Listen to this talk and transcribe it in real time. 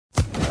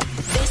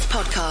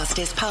podcast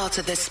is part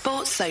of the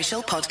Sports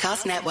Social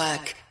Podcast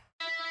Network.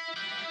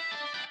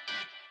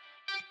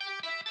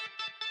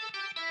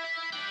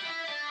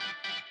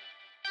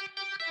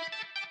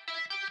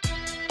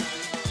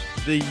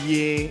 The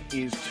year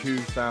is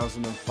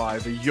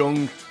 2005. A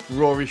young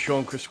Rory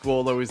Sean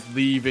Criscuolo is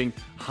leaving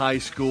high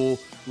school,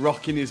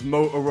 rocking his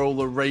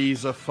Motorola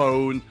Razr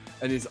phone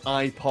and his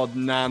iPod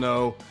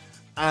Nano.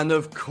 And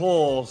of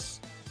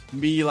course,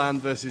 Milan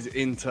versus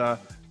Inter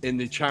in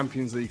the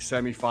Champions League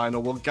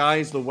semi-final. Well,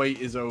 guys, the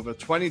wait is over.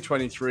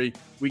 2023,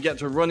 we get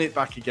to run it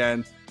back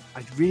again.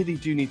 I really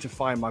do need to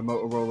find my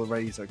Motorola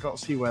Razr. Got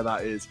to see where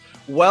that is.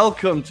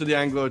 Welcome to the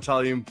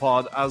Anglo-Italian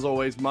Pod. As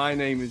always, my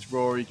name is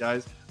Rory,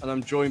 guys, and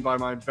I'm joined by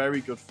my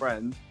very good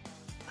friend,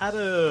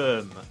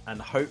 Adam.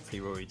 And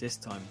hopefully, Rory,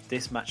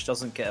 this match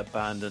doesn't get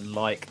abandoned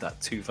like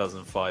that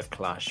 2005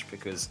 clash,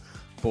 because,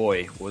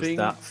 boy, was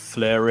that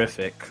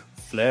flarific.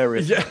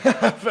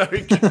 Yeah,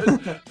 very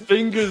good.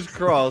 Fingers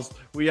crossed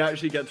we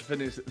actually get to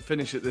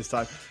finish it this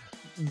time.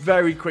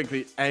 Very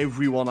quickly,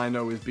 everyone I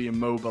know is being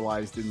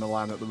mobilized in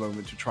Milan at the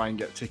moment to try and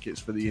get tickets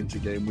for the Inter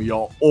game. We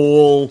are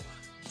all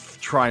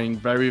trying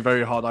very,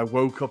 very hard. I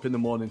woke up in the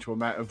morning to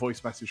a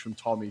voice message from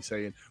Tommy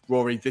saying,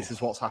 Rory, this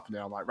is what's happening.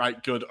 I'm like,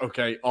 right, good,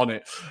 okay, on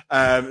it.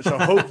 So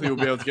hopefully we'll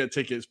be able to get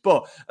tickets.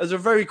 But as a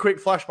very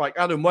quick flashback,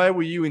 Adam, where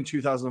were you in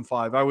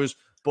 2005? I was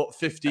but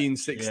 15,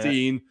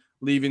 16,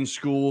 leaving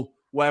school.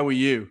 Where were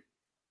you?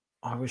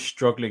 I was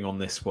struggling on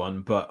this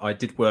one, but I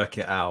did work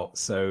it out.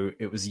 So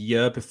it was a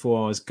year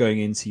before I was going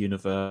into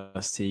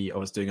university. I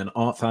was doing an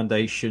art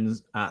foundation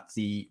at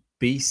the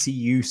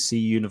BCUC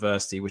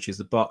University, which is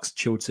the Bucks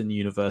Chiltern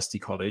University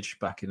College.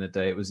 Back in the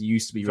day, it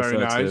used to be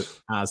referred to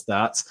as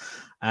that.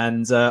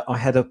 And I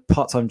had a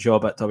part-time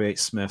job at WH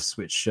Smith's,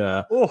 which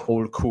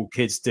all the cool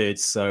kids did.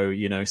 So,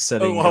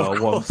 selling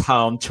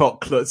 £1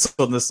 chocolates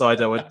on the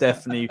side. I were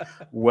definitely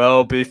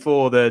well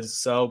before their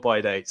sell-by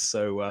dates.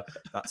 So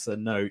that's a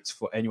note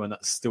for anyone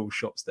that still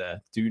shops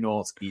there. Do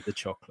not eat the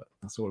chocolate.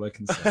 That's all I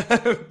can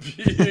say.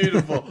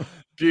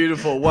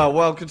 Beautiful. Well,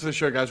 welcome to the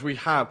show, guys. We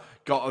have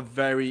got a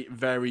very,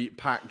 very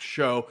packed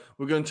show.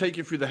 We're going to take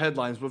you through the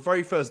headlines, but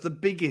very first, the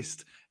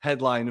biggest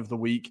headline of the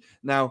week.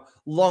 Now,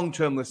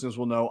 long-term listeners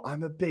will know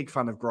I'm a big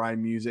fan of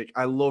grime music.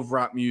 I love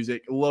rap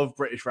music, love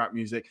British rap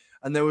music,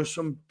 and there was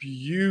some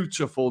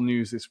beautiful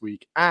news this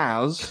week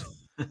as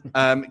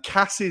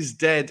Cass's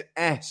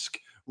Dead-esque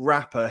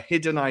rapper,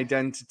 Hidden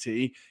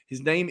Identity, his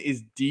name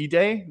is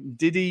Diddy,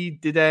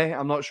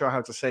 I'm not sure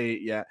how to say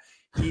it yet.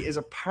 He is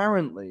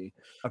apparently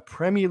a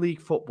Premier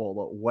League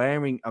footballer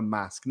wearing a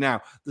mask.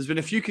 Now, there's been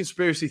a few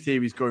conspiracy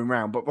theories going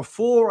around, but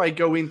before I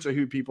go into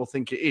who people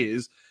think it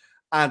is,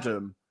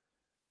 Adam,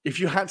 if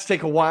you had to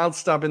take a wild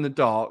stab in the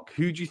dark,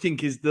 who do you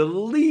think is the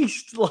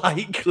least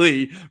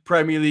likely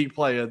Premier League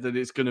player that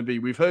it's going to be?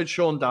 We've heard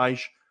Sean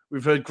Dyche.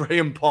 We've heard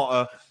Graham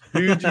Potter.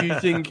 Who do you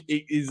think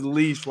it is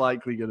least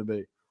likely going to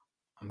be?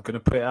 I'm going to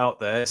put it out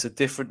there. It's a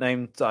different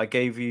name that I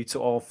gave you to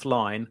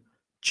offline.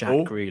 Jack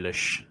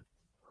Grealish.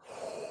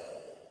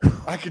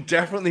 I could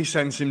definitely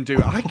sense him do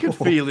it. I could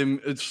feel him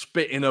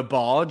spit in a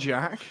bar,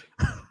 Jack.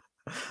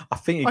 I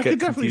think he'd get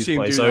confused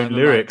by his own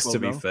lyrics, to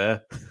be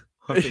fair.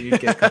 I think he'd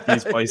get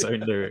confused by his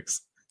own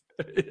lyrics.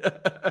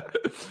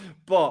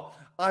 But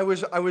I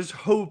was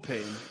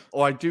hoping,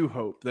 or I do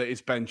hope, that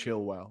it's Ben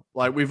Chilwell.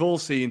 Like, we've all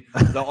seen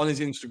that on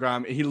his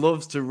Instagram. He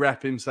loves to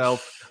rep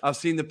himself. I've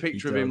seen the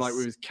picture of him, like,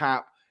 with his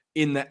cap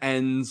in the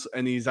ends,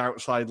 and he's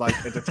outside,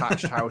 like, a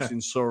detached house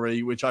in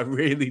Surrey, which I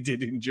really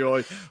did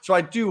enjoy. So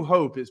I do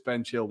hope it's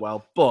Ben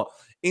Chilwell. But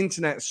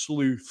internet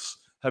sleuths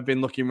have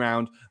been looking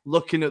around,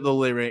 looking at the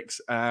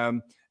lyrics.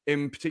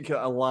 In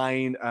particular, a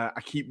line, I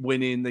keep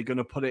winning, they're going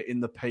to put it in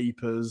the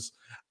papers.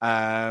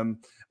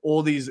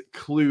 All these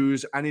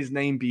clues, and his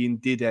name being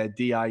Dide,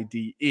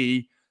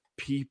 D-I-D-E,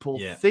 people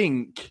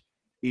think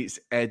it's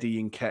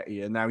Eddie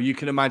Nketiah. Now, you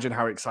can imagine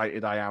how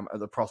excited I am at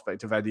the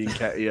prospect of Eddie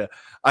Nketiah.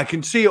 I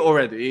can see it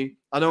already.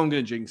 I know I'm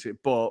going to jinx it,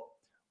 but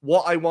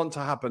what I want to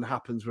happen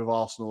happens with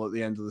Arsenal at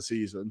the end of the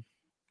season.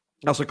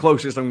 That's the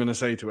closest I'm going to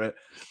say to it.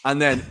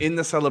 And then in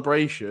the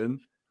celebration,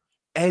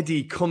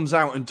 Eddie comes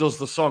out and does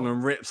the song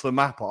and rips the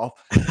mask off.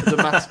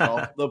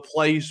 The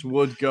place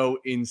would go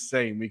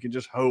insane. We can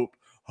just hope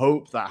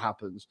that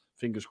happens.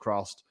 Fingers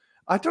crossed.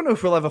 I don't know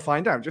if we'll ever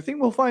find out. Do you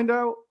think we'll find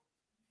out?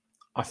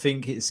 I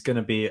think it's going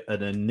to be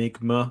an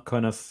enigma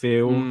kind of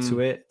feel to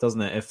it,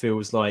 doesn't it? It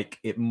feels like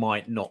it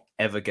might not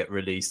ever get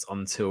released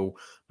until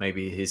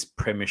maybe his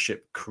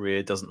Premiership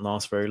career doesn't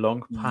last very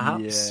long,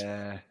 perhaps.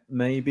 Yeah.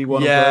 Maybe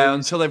one of those. Yeah,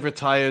 until they've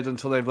retired,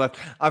 until they've left.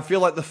 I feel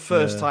like the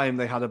first time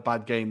they had a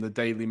bad game, the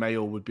Daily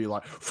Mail would be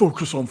like,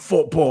 focus on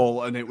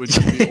football, and it would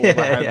just be all the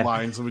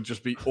headlines would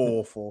just be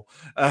awful.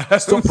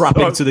 Stop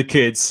rapping to the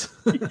kids.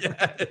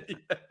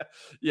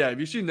 Yeah, have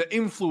you seen the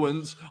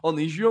influence on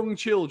these young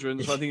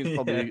children? So I think it's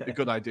probably a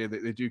good idea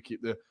that they do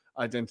keep the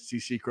identity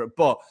secret.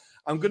 But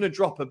I'm going to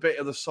drop a bit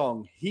of the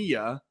song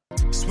here.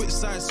 Switch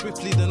sides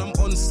swiftly, then I'm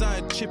on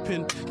side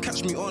chipping.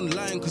 Catch me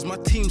online, cause my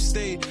team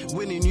stay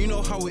winning. You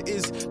know how it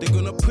is. They're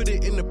gonna put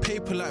it in the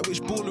paper like,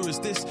 which baller is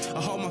this?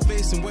 I hold my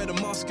face and wear the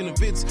mask in the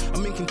vids.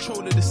 I'm in control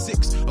of the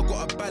six. I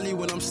got a belly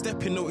when I'm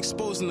stepping, no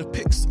exposing the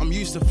pics. I'm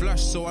used to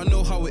flash, so I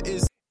know how it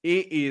is.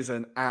 It is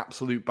an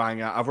absolute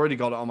banger. I've already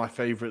got it on my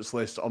favorites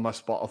list on my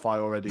Spotify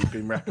already.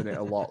 Been repping it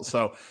a lot.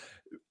 So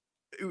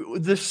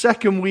the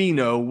second we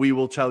know, we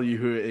will tell you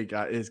who it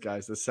is,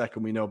 guys. The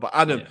second we know. But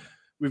Adam,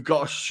 we've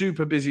got a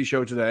super busy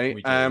show today.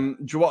 Do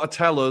you want to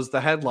tell us the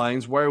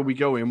headlines? Where are we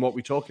going? What are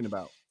we talking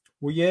about?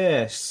 Well,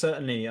 yeah,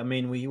 certainly. I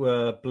mean, we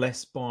were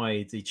blessed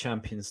by the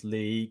Champions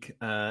League.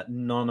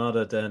 None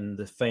other than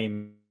the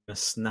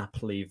famous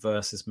Napoli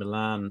versus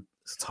Milan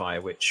tie,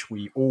 which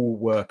we all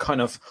were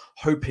kind of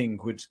hoping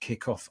would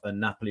kick off a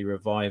Napoli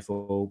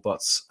revival.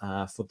 But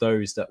for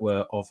those that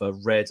were of a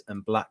red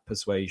and black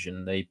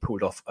persuasion, they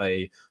pulled off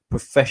a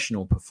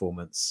professional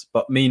performance.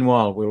 But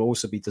meanwhile, we'll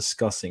also be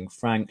discussing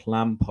Frank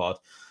Lampard,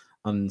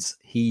 and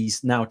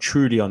he's now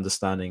truly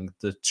understanding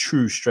the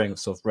true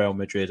strengths of Real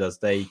Madrid as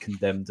they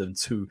condemned them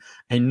to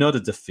another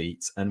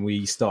defeat. And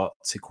we start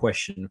to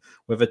question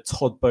whether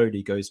Todd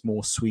Bowley goes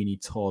more Sweeney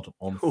Todd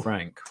on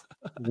Frank.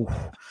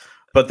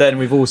 But then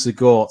we've also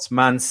got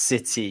Man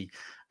City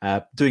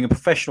doing a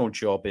professional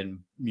job in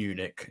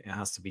Munich, it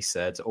has to be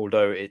said,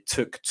 although it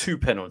took 2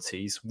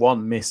 penalties,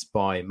 one missed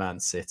by Man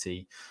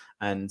City,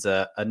 and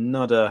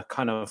another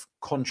kind of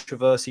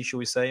controversy, shall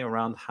we say,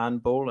 around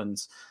handball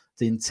and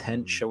the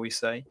intent, shall we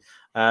say.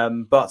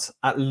 But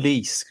at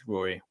least,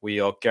 Rory, we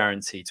are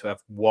guaranteed to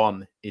have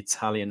one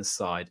Italian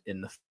side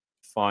in the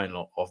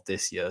final of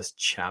this year's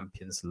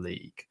Champions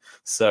League.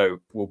 So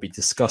we'll be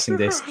discussing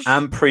this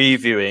and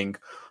previewing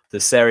the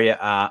Serie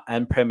A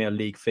and Premier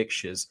League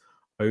fixtures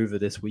over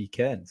this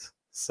weekend.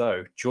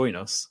 So join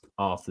us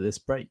after this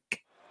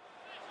break.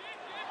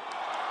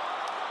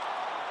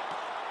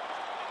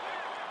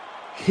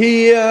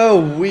 Here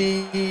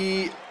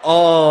we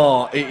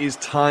are. It is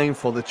time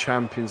for the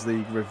Champions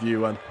League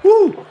review, and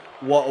whoo,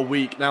 what a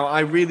week. Now,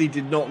 I really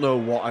did not know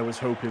what I was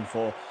hoping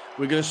for.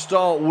 We're going to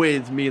start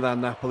with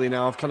Milan-Napoli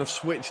now. I've kind of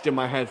switched in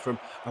my head from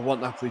I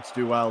want Napoli to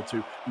do well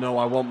to no,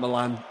 I want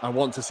Milan. I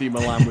want to see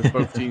Milan with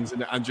both teams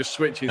and just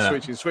switching.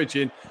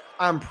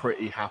 I'm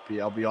pretty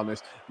happy, I'll be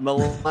honest.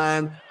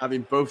 Milan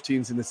having both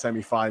teams in the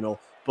semi-final.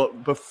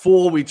 But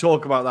before we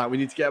talk about that, we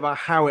need to get about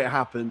how it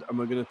happened, and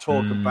we're going to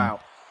talk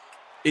about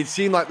it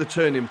seemed like the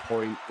turning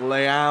point.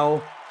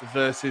 Leao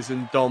versus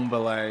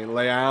Ndombele,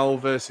 Leao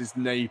versus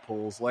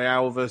Naples,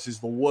 Leao versus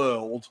the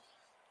world.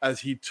 As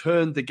he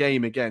turned the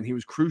game again, he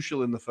was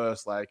crucial in the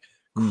first leg,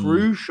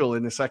 crucial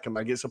in the second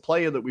leg. It's a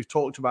player that we've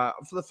talked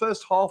about for the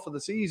first half of the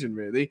season,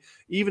 really,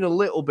 even a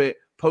little bit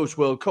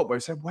post-World Cup, where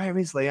we said, where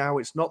is Leao?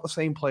 It's not the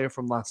same player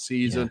from last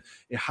season.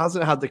 Yeah. It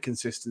hasn't had the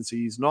consistency.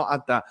 He's not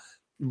had that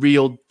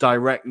real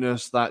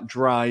directness, that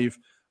drive.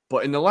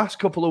 But in the last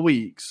couple of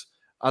weeks,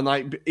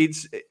 and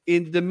it's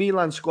in the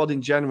Milan squad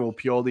in general,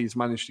 purely he's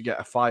managed to get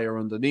a fire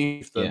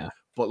underneath them. Yeah.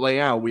 But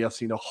Leao, we have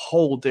seen a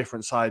whole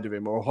different side of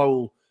him, or a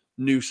whole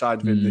new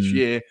side of him this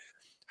year.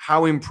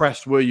 How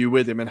impressed were you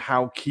with him, and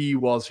how key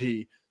was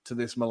he to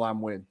this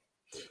Milan win?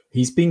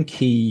 He's been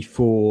key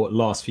for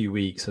last few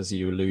weeks, as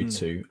you allude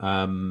to.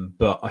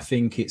 But I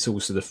think it's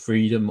also the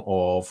freedom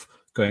of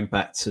going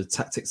back to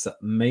tactics that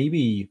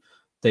maybe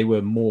they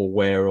were more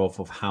aware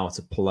of how to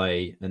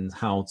play and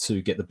how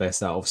to get the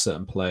best out of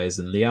certain players.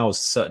 And Leao's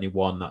certainly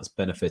one that's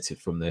benefited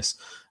from this.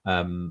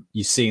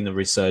 You've seen the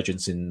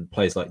resurgence in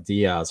players like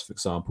Diaz, for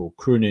example.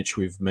 Krunic,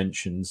 we've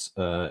mentioned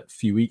a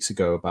few weeks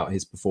ago about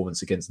his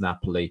performance against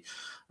Napoli.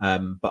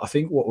 But I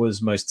think what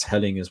was most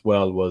telling as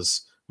well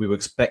was we were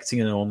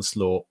expecting an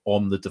onslaught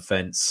on the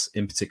defence,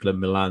 in particular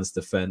Milan's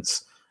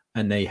defence,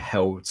 and they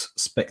held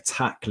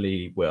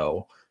spectacularly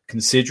well,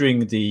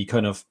 considering the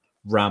kind of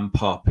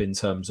ramp up in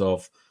terms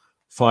of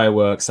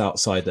fireworks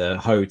outside their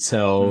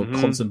hotel,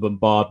 constant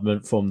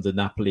bombardment from the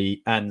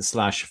Napoli and /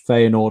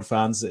 Feyenoord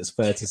fans, it's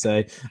fair to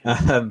say,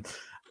 and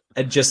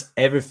just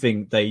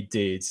everything they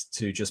did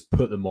to just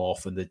put them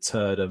off and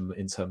deter them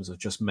in terms of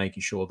just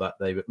making sure that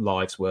their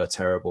lives were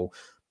terrible.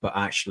 But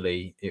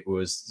actually, it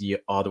was the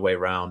other way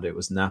around. It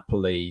was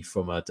Napoli,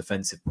 from a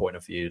defensive point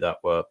of view, that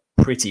were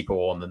pretty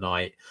poor on the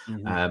night.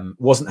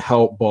 Wasn't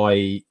helped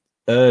by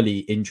early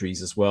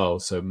injuries as well.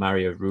 So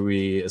Mario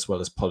Rui, as well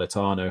as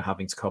Politano,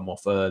 having to come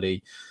off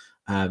early.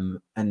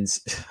 And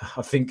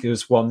I think there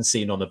was one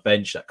scene on the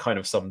bench that kind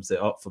of sums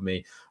it up for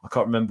me. I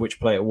can't remember which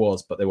player it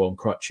was, but they were on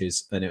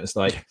crutches. And it was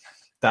like,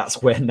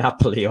 that's where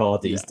Napoli are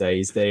these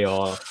days. They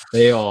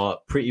are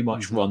pretty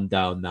much run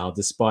down now,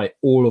 despite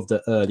all of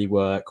the early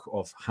work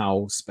of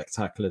how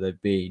spectacular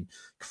they've been.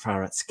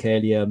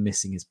 Kvaratskhelia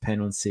missing his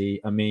penalty.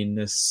 I mean,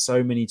 there's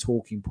so many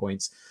talking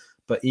points.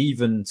 But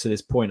even to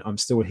this point, I'm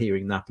still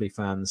hearing Napoli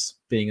fans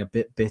being a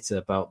bit bitter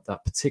about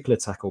that particular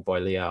tackle by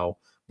Leao,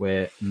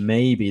 where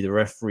maybe the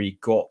referee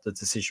got the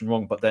decision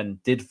wrong, but then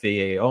did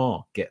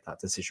VAR get that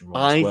decision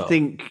wrong as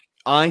well?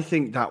 I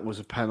think that was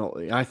a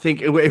penalty. I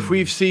think if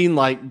we've seen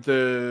like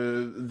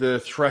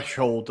the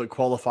threshold that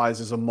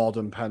qualifies as a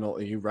modern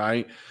penalty,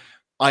 right?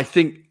 I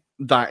think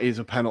that is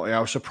a penalty. I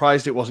was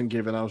surprised it wasn't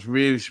given. I was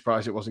really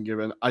surprised it wasn't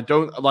given. I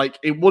don't like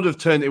it would have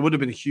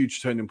been a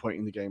huge turning point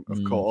in the game,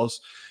 of course.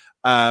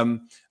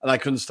 And I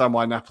can understand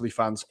why Napoli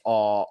fans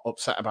are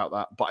upset about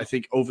that. But I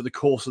think over the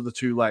course of the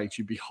two legs,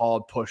 you'd be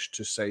hard pushed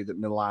to say that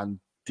Milan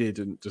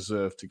didn't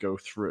deserve to go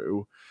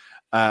through.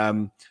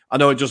 I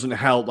know it doesn't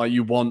help. Like,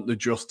 you want the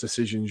just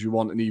decisions, you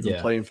want an even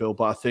playing field,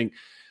 but I think,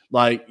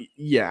 I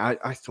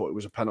thought it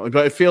was a penalty.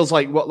 But it feels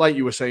like like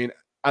you were saying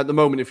at the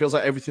moment, it feels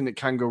like everything that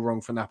can go wrong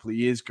for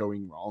Napoli is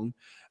going wrong.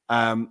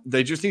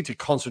 They just need to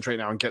concentrate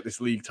now and get this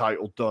league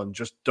title done.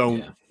 Just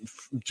don't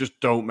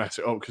mess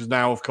it up, because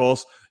now, of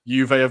course,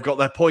 Juve have got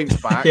their points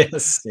back.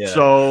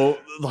 So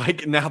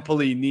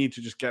Napoli need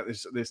to just get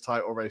this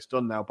title race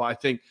done now. But I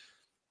think,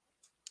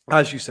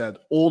 as you said,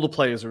 all the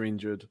players are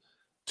injured.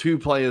 2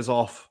 players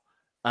off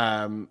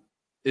in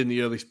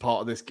the earliest part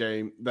of this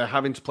game. They're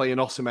having to play an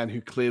Osimhen who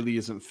clearly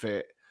isn't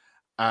fit.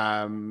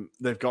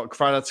 They've got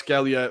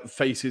Kvaratskhelia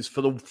faces,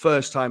 for the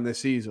first time this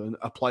season,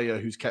 a player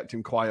who's kept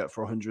him quiet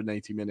for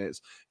 180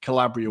 minutes.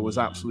 Calabria was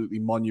absolutely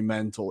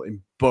monumental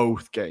in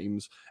both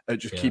games at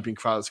just keeping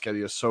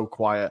Kvaratskhelia so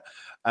quiet.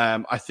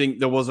 I think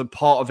there was a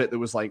part of it that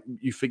was like,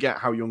 you forget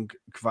how young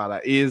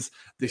Kvara is.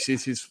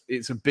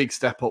 It's a big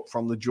step up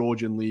from the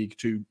Georgian League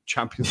to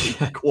Champions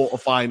League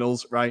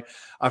quarterfinals, right?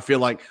 I feel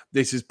like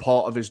this is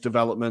part of his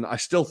development. I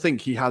still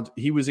think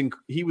he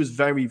was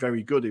very,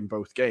 very good in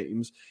both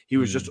games. He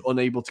was just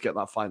unable to get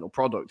that final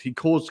product. He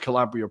caused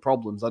Calabria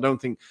problems. I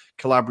don't think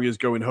Calabria's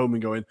going home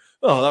and going,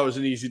 oh, that was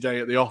an easy day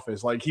at the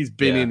office. Like, he's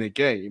been in a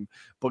game,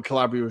 but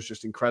Calabria was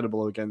just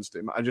incredible against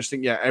him. I just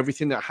think,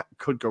 everything that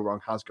could go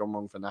wrong has gone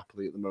wrong for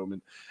Napoli at the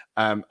moment.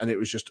 And it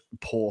was just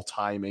poor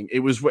timing.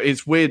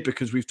 It's weird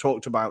because we've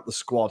talked about the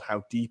squad,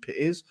 how deep it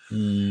is,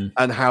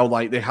 and how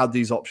they had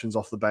these options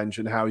off the bench,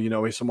 and how,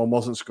 if someone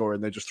wasn't scoring,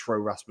 they just throw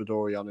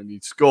Raspadori on and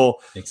he'd score.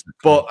 Exactly.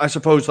 But I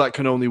suppose that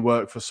can only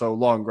work for so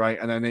long, right?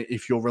 And then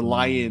if you're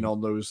relying on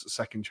those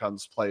second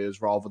chance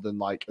players rather than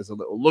as a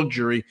little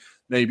luxury,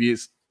 maybe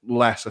it's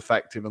less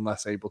effective and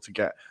less able to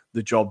get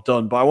the job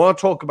done. But I want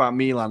to talk about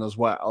Milan as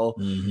well,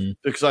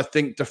 because I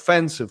think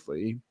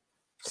defensively,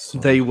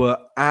 they were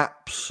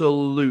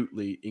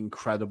absolutely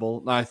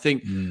incredible. Now, I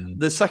think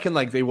the second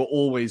leg, they were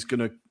always going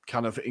to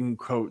kind of, in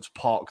quotes,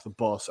 park the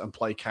bus and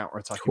play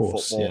counter-attacking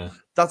football. Yeah.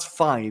 That's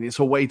fine. It's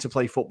a way to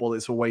play football.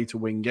 It's a way to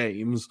win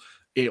games.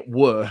 It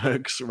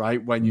works,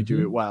 right, when you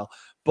do it well.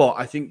 But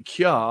I think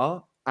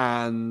Kjaer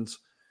and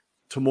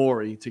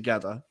Tomori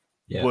together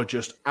were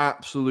just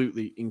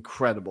absolutely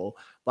incredible.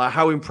 Like,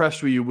 how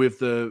impressed were you with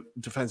the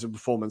defensive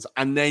performance?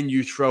 And then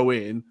you throw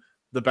in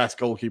the best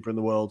goalkeeper in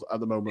the world at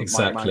the moment.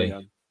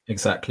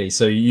 Exactly.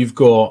 So you've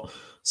got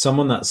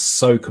someone that's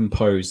so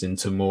composed in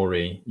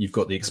Tomori. You've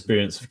got the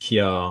experience of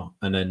Kjaer,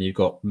 and then you've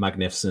got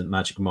magnificent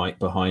Magic Mike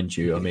behind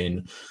you. I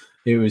mean,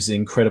 it was an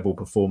incredible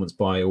performance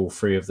by all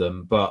 3 of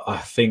them. But I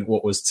think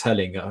what was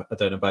telling, I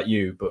don't know about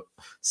you, but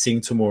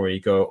seeing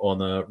Tomori go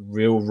on a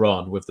real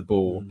run with the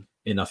ball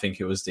in, I think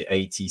it was the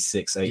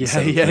 86th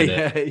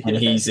minute, and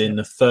he's in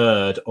the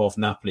third of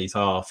Napoli's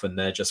half, and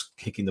they're just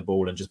kicking the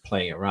ball and just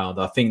playing it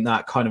around. I think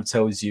that kind of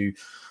tells you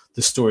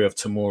the story of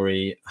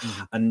Tomori.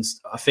 And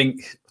I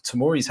think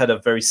Tomori's had a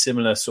very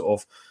similar sort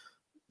of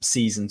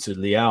season to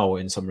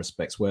Leao in some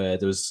respects, where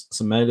there was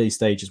some early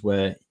stages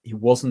where he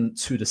wasn't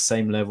to the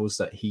same levels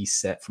that he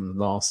set from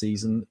last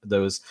season. There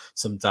was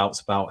some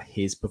doubts about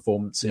his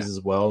performances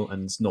as well,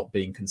 and not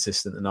being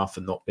consistent enough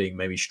and not being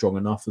maybe strong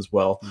enough as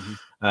well.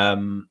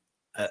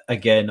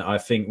 Again, I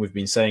think we've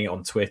been saying it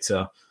on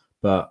Twitter,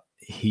 but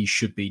he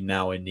should be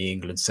now in the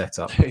England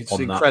setup. It's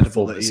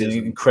incredible that it's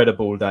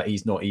incredible that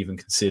he's not even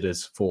considered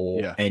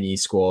for any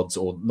squads,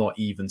 or not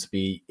even to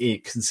be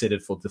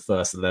considered for the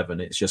first 11.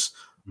 It's just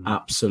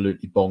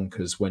absolutely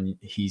bonkers when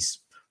he's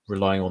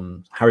relying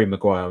on Harry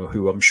Maguire,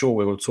 who I'm sure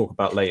we will talk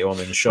about later on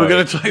in the show. We're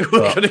going to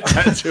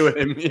get to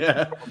him.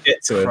 We'll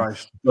get to him.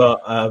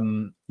 But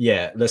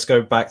let's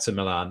go back to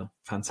Milan.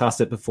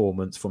 Fantastic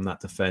performance from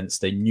that defense.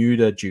 They knew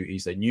their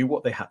duties. They knew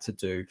what they had to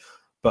do.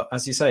 But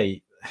as you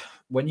say,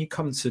 when you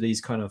come to these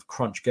kind of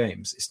crunch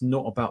games, it's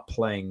not about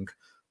playing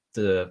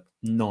the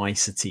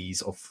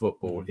niceties of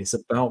football. It's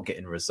about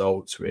getting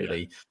results,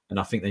 really. And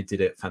I think they did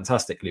it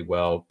fantastically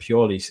well.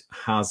 Pioli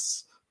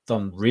has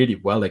done really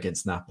well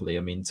against Napoli.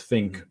 I mean, to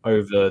think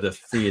over the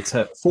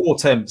 4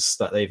 attempts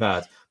that they've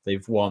had,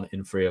 they've won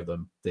in 3 of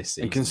them this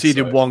season. And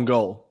conceded 1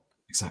 goal.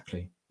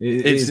 Exactly.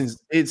 It's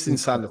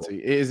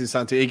insanity. It is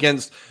insanity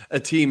against a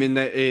team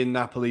in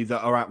Napoli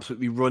that are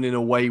absolutely running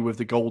away with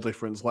the goal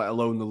difference, let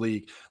alone the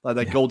league. Like,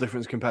 their goal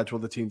difference compared to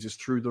other teams is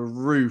through the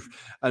roof.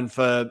 And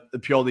for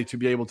Pioli to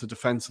be able to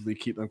defensively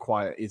keep them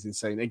quiet is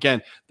insane.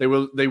 Again, they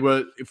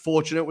were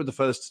fortunate with the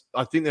first.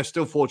 I think they're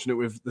still fortunate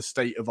with the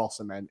state of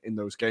Osimhen in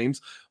those games,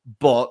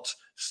 but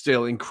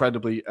still an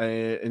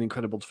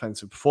incredible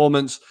defensive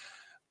performance.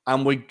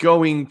 And we're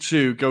going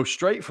to go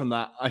straight from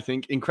that, I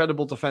think,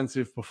 incredible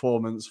defensive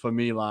performance for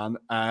Milan.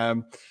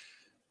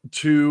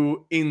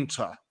 to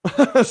Inter.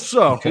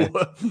 So,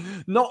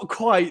 not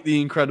quite the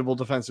incredible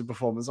defensive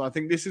performance. I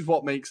think this is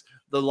what makes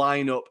the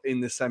lineup in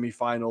the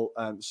semi-final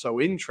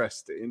so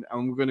interesting.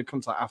 And we're going to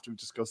come to that after we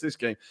discuss this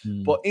game.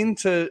 But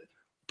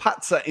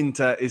Pazza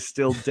Inter is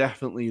still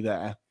definitely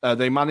there.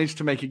 They managed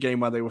to make a game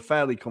where they were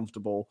fairly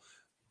comfortable,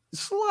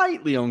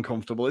 slightly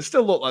uncomfortable. It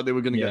still looked like they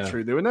were going to get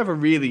through. They were never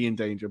really in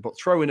danger, but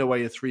throwing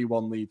away a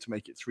 3-1 lead to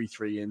make it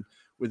 3-3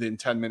 within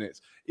 10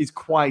 minutes is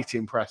quite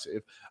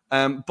impressive.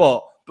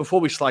 But before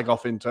we slag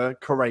off Inter,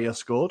 Correa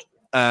scored.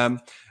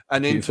 An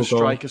Inter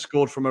striker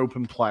scored from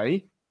open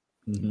play.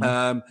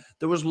 There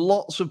was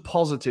lots of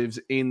positives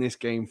in this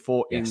game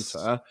for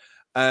Inter.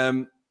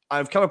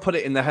 I've kind of put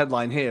it in the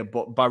headline here,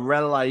 but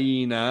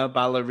Ballerina,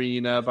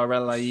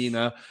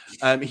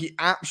 he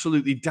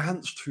absolutely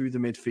danced through the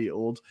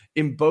midfield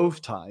in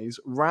both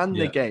ties, ran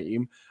the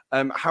game.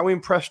 How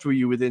impressed were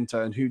you with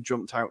Inter, and who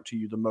jumped out to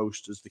you the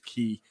most as the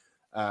key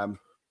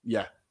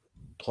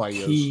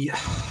players?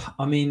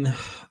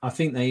 I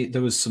think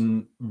there was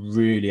some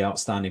really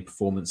outstanding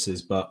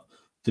performances, but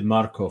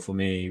DiMarco for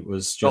me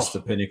was just the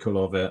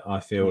pinnacle of it.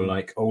 I feel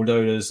like,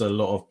 although there's a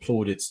lot of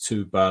plaudits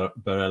to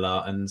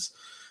Barella, and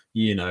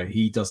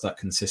he does that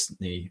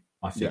consistently,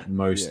 I think,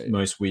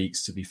 most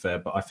weeks, to be fair.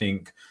 But I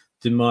think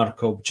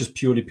DiMarco, just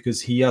purely because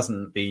he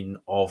hasn't been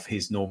of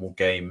his normal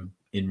game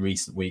in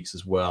recent weeks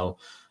as well.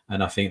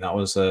 And I think that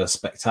was a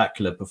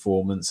spectacular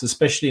performance,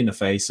 especially in the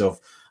face of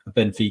a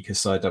Benfica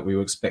side that we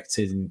were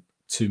expecting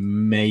to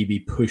maybe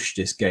push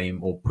this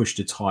game or push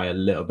the tie a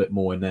little bit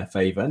more in their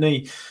favour. And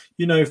they,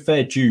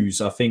 fair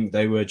dues, I think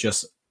they were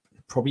just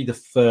probably the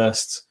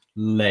first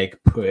leg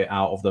put it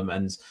out of them.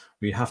 And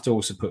we have to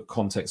also put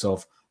context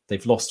of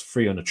they've lost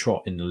 3 on a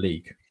trot in the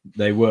league.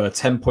 They were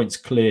 10 points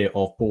clear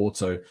of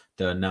Porto.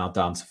 They're now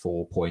down to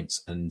 4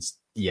 points. And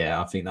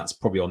I think that's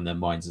probably on their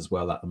minds as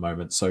well at the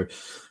moment. So,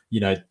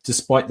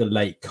 despite the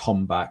late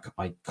comeback,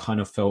 I kind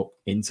of felt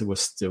Inter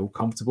was still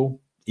comfortable.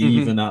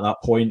 Even at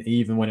that point,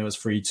 even when it was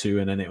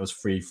 3-2 and then it was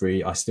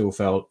 3-3, I still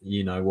felt,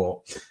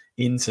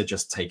 Inter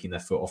just taking their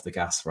foot off the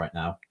gas right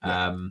now.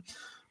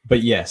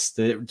 But yes,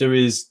 there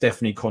is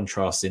definitely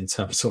contrast in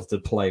terms of the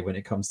play when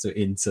it comes to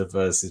Inter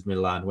versus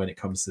Milan when it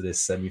comes to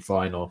this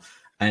semi-final.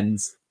 And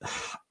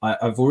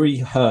I've already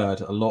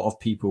heard a lot of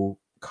people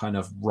kind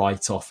of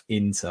write off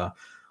Inter.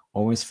 I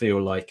always feel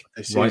like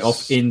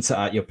off Inter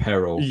at your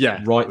peril.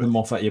 Write them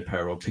off at your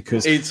peril,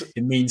 because it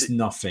means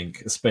nothing,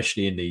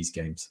 especially in these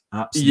games.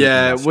 Absolutely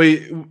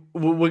nothing.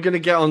 We're going to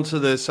get onto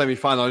the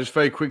semi-final. I just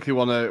very quickly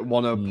want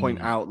to point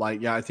out,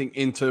 I think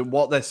Inter,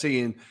 what they're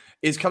seeing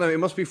is it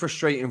must be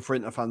frustrating for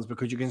Inter fans,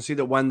 because you can see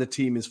that when the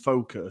team is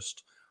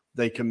focused,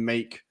 they can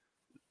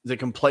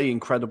play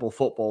incredible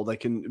football. They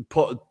can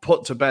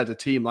put to bed a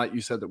team, like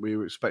you said, that we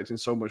were expecting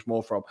so much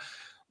more from.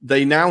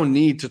 They now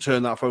need to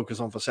turn that focus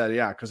on for Serie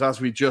A, because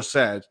as we just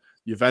said,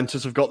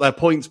 Juventus have got their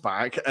points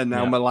back, and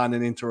now Milan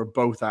and Inter are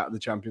both out of the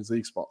Champions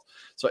League spot.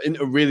 So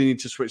Inter really need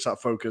to switch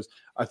that focus.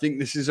 I think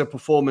this is a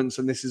performance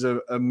and this is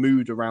a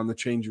mood around the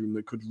changing room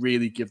that could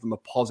really give them a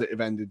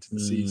positive ending to the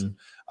season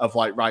of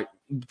right,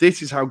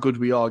 this is how good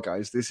we are,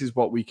 guys. This is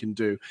what we can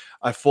do.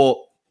 I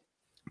thought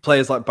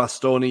players like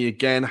Bastoni,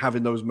 again,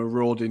 having those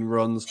marauding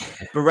runs.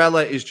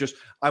 Barella is just,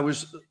 I've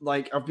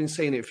been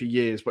saying it for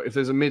years, but if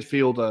there's a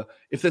midfielder,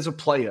 if there's a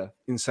player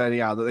in Serie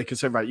A that they could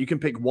say, right, you can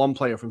pick one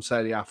player from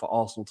Serie A for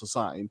Arsenal to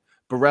sign,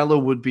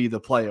 Barella would be the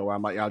player where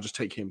I'm like, I'll just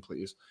take him,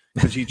 please.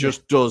 Because he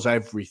just does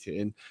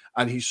everything.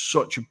 And he's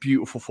such a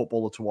beautiful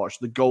footballer to watch.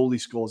 The goal he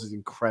scores is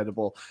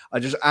incredible. I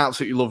just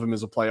absolutely love him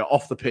as a player.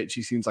 Off the pitch,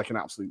 he seems like an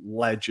absolute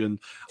legend.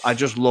 I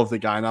just love the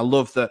guy. And I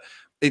love that.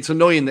 It's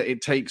annoying that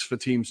it takes for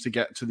teams to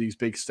get to these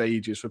big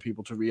stages for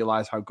people to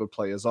realize how good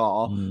players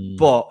are.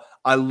 But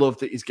I love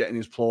that he's getting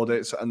his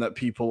plaudits, and that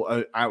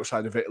people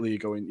outside of Italy are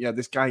going, yeah,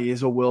 this guy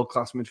is a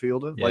world-class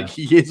midfielder. Yeah.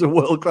 He is a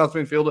world-class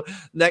midfielder.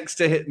 Next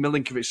to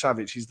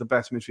Milinkovic-Savic, he's the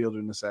best midfielder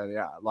in the Serie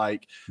A.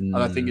 And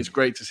I think it's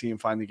great to see him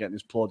finally getting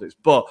his plaudits.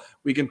 But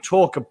we can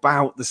talk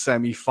about the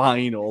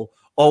semi-final.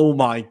 Oh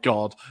my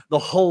God. The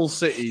whole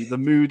city, the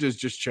mood has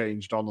just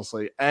changed,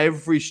 honestly.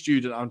 Every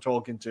student I'm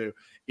talking to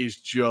is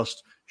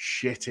just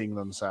shitting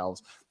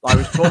themselves. I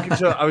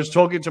was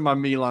talking to my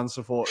Milan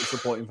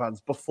supporting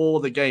fans before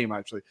the game.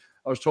 Actually,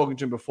 I was talking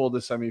to him before the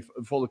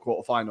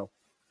quarterfinal,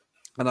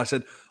 and I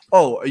said,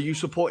 "Oh, are you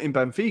supporting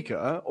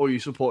Benfica or are you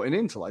supporting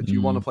Inter? Do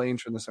you want to play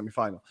Inter in the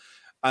semi-final?"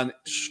 And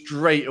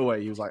straight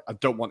away he was like, "I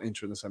don't want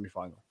Inter in the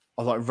semi-final."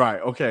 I was like,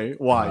 "Right, okay,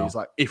 why?" Wow. He's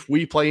like, "If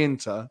we play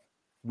Inter,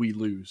 we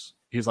lose."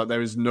 He's like,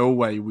 there is no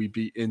way we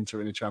beat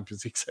Inter in a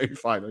Champions League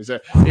semi-final. He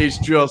said, it's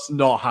just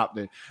not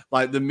happening.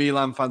 The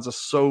Milan fans are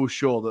so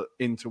sure that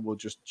Inter will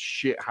just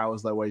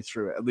shithouse their way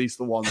through it, at least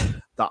the ones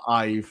that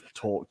I've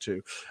talked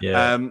to.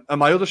 Yeah. And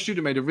my other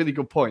student made a really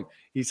good point.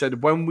 He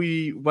said, when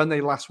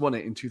they last won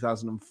it in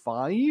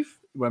 2005,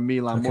 when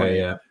Milan won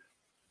it,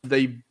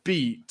 they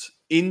beat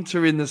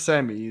Inter in the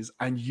semis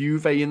and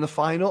Juve in the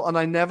final, and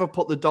I never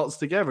put the dots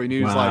together. And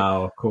he was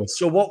of course.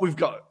 So what we've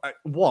got,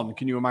 one,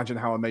 can you imagine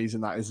how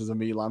amazing that is as a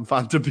Milan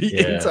fan to beat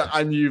Inter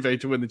and Juve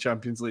to win the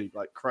Champions League?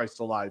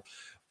 Christ alive.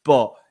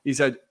 But he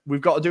said,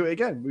 we've got to do it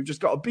again. We've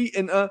just got to beat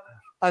Inter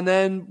and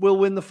then we'll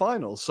win the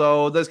final.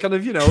 So there's kind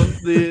of,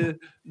 the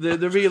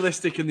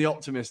realistic and the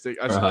optimistic,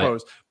 I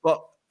suppose.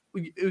 But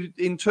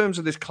in terms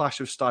of this clash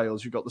of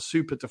styles, you've got the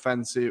super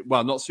defensive,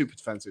 well, not super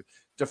defensive,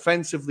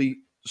 defensively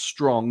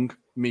strong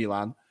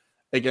Milan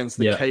against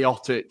the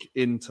chaotic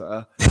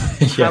Inter.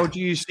 How do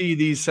you see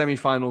these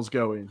semi-finals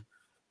going?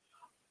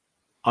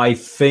 I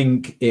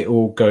think it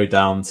will go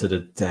down to the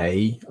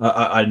day.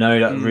 I know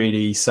that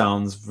really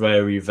sounds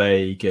very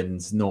vague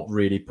and not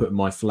really putting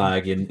my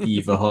flag in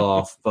either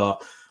half,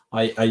 but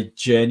I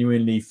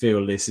genuinely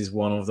feel this is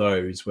one of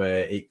those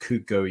where it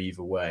could go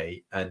either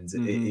way. And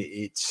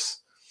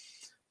it's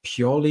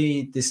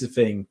purely, this is the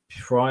thing,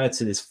 prior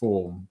to this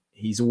form,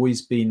 he's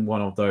always been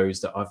one of those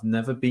that I've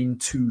never been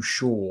too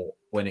sure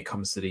when it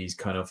comes to these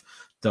kind of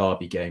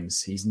derby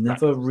games. He's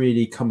never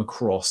really come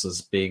across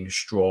as being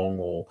strong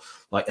or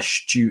like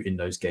astute in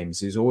those games.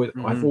 He's always,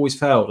 I've always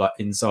felt like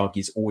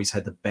Inzaghi's always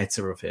had the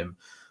better of him.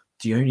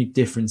 The only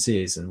difference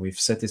is, and we've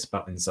said this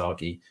about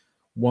Inzaghi,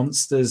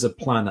 once there's a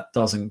plan that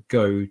doesn't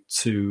go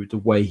to the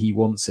way he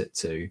wants it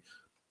to,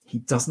 he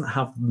doesn't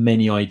have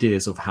many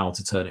ideas of how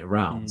to turn it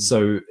around.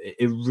 So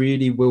it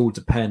really will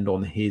depend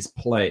on his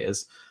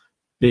players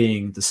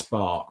being the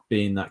spark,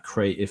 being that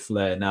creative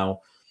flair. Now,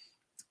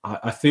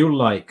 I feel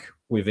like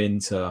with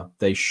Inter,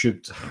 they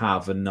should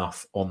have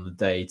enough on the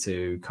day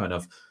to kind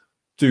of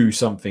do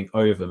something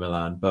over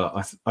Milan.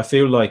 But I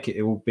feel like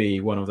it will be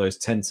one of those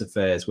tense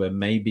affairs where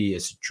maybe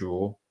it's a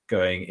draw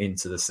going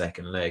into the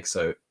second leg.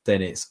 So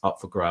then it's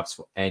up for grabs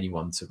for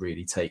anyone to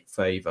really take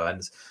favour.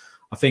 And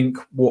I think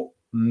what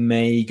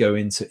may go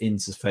into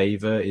Inter's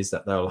favour is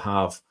that they'll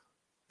have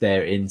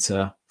their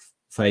Inter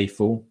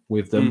faithful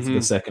with them for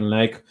the second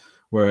leg.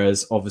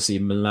 Whereas obviously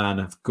Milan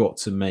have got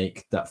to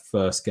make that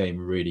first game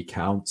really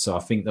count. So I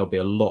think there'll be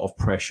a lot of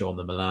pressure on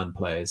the Milan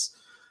players.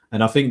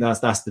 And I think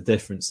that's the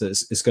difference.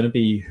 It's going to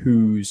be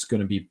who's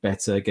going to be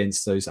better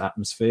against those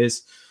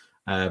atmospheres.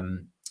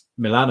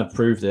 Milan have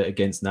proved it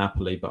against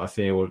Napoli, but I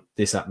feel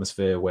this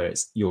atmosphere where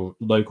it's your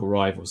local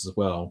rivals as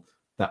well,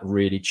 that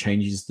really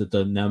changes the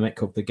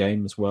dynamic of the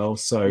game as well.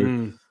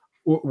 So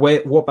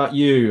what about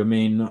you? I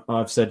mean,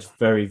 I've said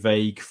very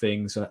vague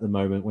things at the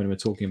moment when we're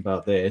talking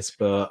about this,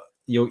 but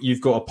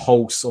you've got a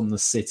pulse on the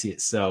city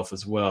itself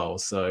as well.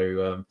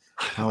 So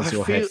how's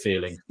your head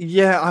feeling?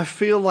 Yeah, I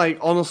feel like,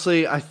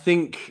 honestly, I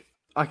think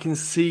I can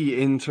see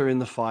Inter in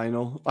the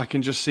final. I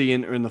can just see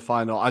Inter in the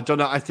final. I don't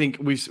know. I think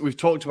we've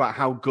talked about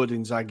how good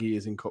Inzaghi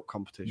is in cup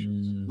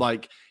competitions.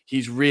 Like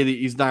he's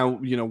now,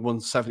 won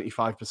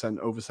 75%,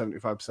 over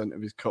 75%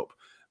 of his cup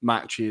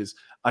matches.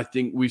 I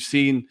think we've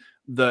seen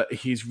that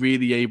he's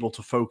really able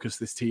to focus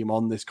this team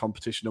on this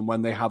competition, and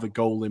when they have a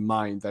goal in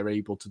mind, they're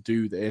able to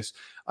do this.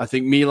 I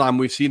think Milan,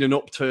 we've seen an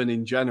upturn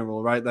in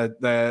general, right?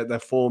 Their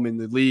form in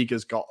the league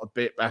has got a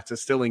bit better,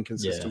 still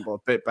inconsistent, but a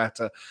bit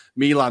better.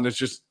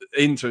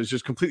 Inter has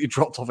just completely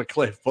dropped off a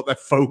cliff, but they're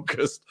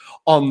focused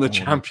on the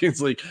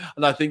Champions League,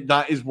 and I think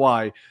that is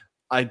why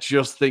I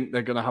just think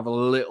they're going to have a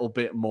little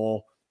bit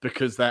more,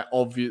 because they're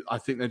obvious. I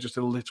think they're just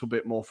a little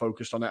bit more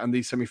focused on it. And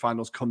these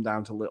semi-finals come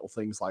down to little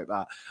things like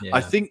that. Yeah. I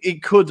think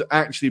it could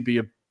actually be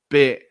a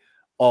bit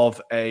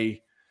of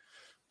I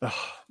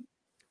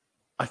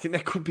think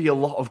there could be a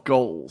lot of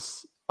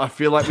goals. I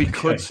feel like we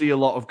could see a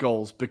lot of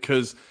goals,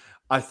 because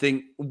I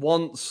think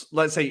once,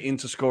 let's say,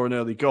 Inter score an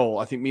early goal,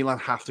 I think Milan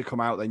have to come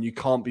out then. You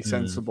can't be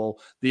sensible.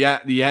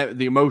 The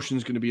emotion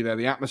is going to be there.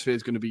 The atmosphere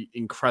is going to be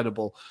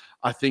incredible.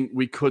 I think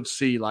we could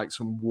see like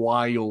some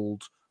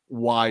wild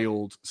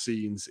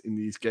scenes in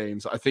these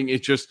games. I think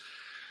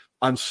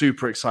I'm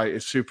super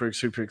excited, super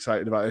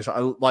excited about this.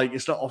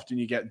 It's not often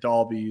you get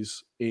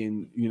derbies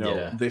in,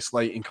 this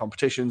late in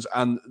competitions,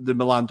 and the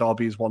Milan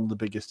derby is one of the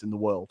biggest in the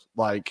world.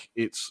 Like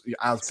it's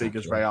as big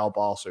as Real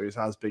Barca. It's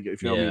as big,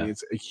 if you know what I mean.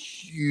 It's a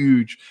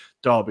huge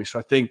derby. So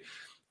I think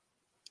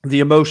the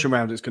emotion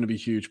around it's going to be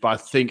huge, but I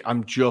think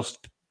I'm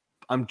just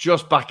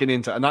backing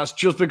into, and that's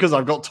just because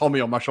I've got Tommy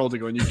on my shoulder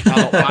going, you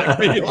cannot back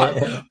me.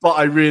 But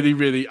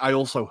I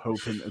also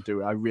hope him to do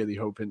it. I really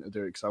hope him to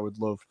do it, because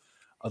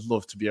I'd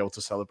love to be able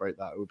to celebrate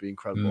that. It would be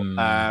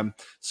incredible.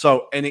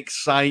 So an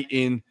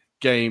exciting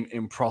game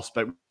in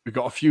prospect. We've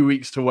got a few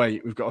weeks to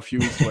wait. But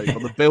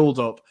the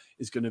build-up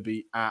is going to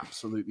be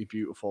absolutely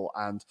beautiful.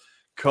 And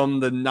come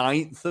the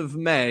 9th of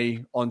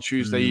May on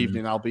Tuesday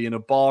evening, I'll be in a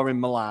bar in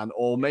Milan,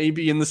 or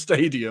maybe in the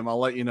stadium. I'll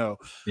let you know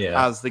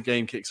as the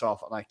game kicks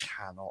off. And I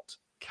cannot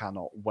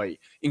wait.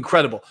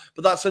 Incredible.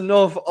 But that's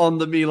enough on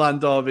the Milan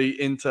derby,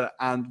 Inter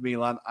and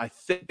Milan. I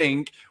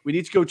think we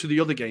need to go to the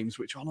other games,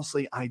 which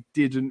honestly I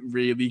didn't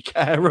really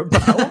care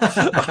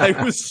about. I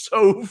was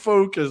so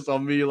focused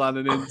on Milan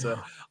and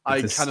Inter.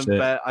 I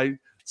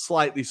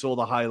slightly saw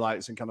the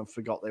highlights and kind of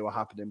forgot they were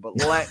happening. But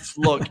let's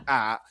look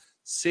at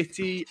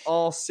City.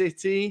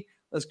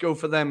 Let's go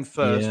for them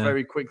first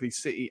very quickly.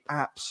 City,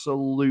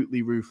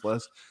 absolutely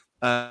ruthless.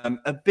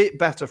 A bit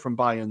better from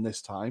Bayern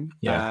this time.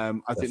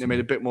 I think they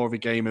made a bit more of a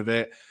game of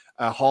it.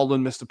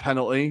 Haaland missed a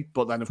penalty,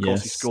 but then, of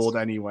course, he scored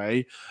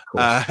anyway,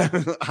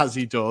 as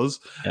he does.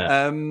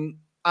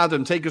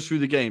 Adam, take us through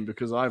the game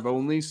because I've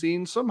only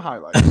seen some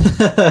highlights.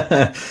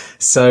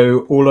 So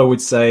all I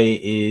would say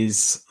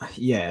is,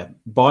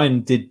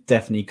 Bayern did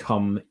definitely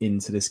come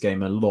into this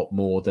game a lot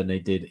more than they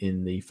did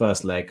in the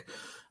first leg.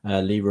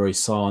 Leroy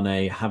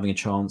Sané having a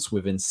chance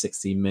within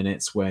 16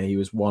 minutes where he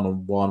was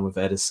one-on-one with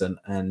Ederson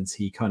and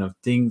he kind of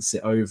dinks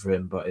it over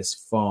him, but it's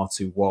far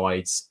too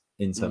wide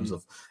in terms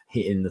of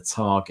hitting the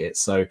target.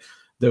 So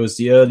there was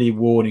the early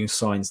warning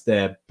signs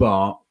there,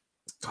 but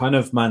kind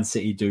of Man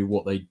City do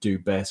what they do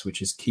best,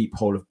 which is keep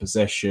hold of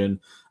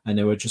possession. And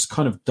they were just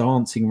kind of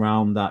dancing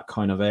around that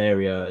kind of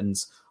area. And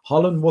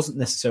Haaland wasn't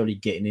necessarily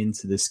getting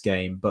into this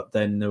game, but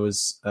then there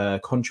was a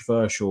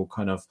controversial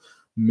kind of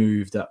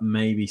move that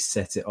maybe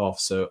set it off.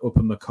 So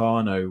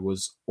Upamecano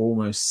was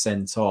almost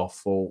sent off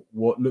for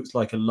what looked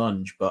like a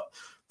lunge, but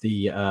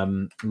the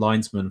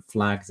linesman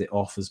flagged it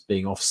off as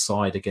being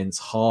offside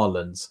against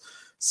Haaland.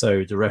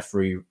 So the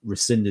referee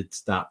rescinded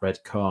that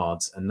red card,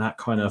 and that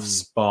kind of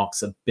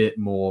sparks a bit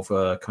more of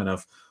a kind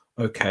of,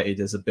 okay,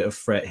 there's a bit of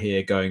threat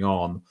here going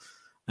on.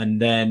 And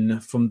then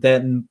from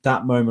then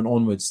that moment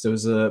onwards, there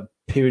was a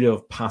period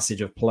of passage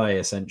of play,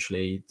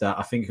 essentially, that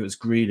I think it was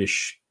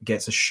Grealish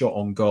gets a shot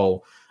on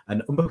goal.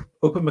 And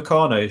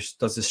Upamecano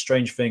does this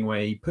strange thing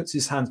where he puts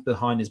his hands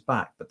behind his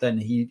back, but then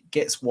he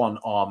gets one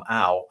arm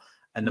out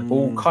and the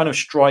ball kind of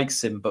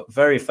strikes him, but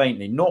very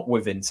faintly, not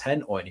with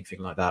intent or anything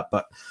like that.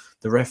 But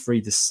the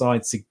referee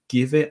decides to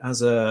give it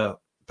as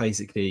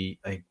basically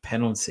a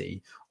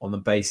penalty on the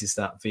basis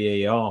that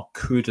VAR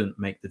couldn't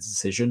make the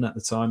decision at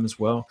the time as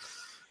well.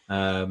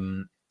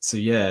 So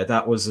yeah,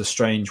 that was a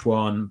strange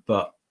one,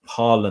 but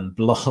Haaland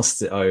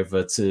blasted it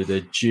over to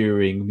the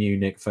during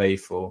Munich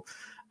faithful.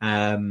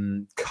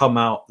 Come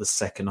out the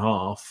second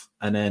half,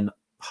 and then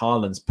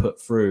Haaland's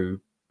put through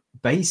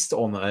based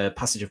on a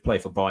passage of play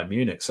for Bayern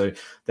Munich. So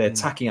they're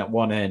attacking at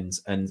one end,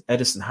 and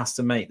Ederson has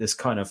to make this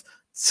kind of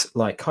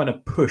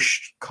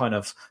push kind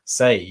of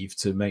save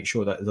to make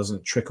sure that it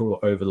doesn't trickle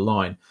over the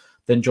line.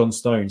 Then John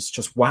Stones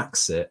just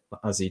whacks it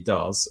as he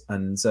does,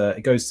 and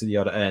it goes to the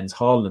other end.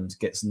 Haaland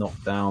gets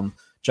knocked down.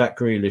 Jack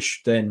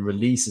Grealish then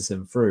releases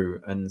him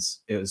through, and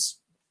it was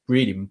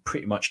really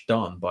pretty much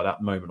done by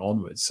that moment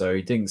onwards. So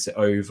he dinks it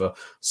over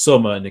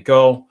Sommer in the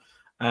goal.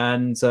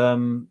 And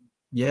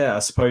I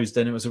suppose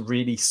then it was a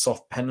really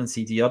soft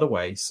penalty the other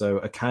way. So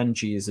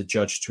Akanji is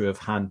adjudged to have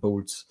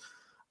handballed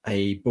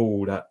a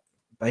ball that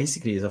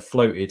basically is a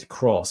floated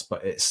cross,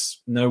 but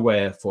it's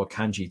nowhere for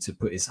Akanji to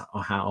put his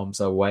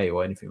arms away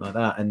or anything like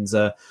that. And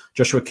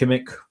Joshua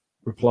Kimmich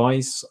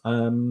replies,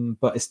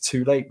 but it's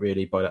too late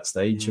really by that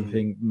stage. I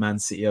think Man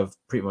City have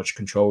pretty much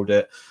controlled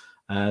it.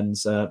 And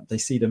they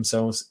see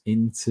themselves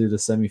into the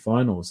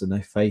semi-finals and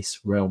they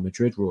face Real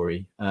Madrid,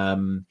 Rory.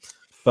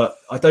 But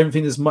I don't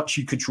think there's much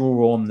you could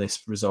draw on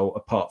this result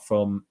apart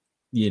from,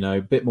 a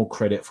bit more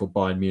credit for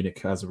Bayern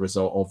Munich as a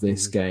result of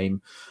this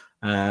game.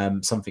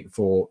 Something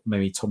for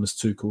maybe Thomas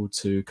Tuchel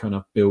to kind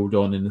of build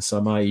on in the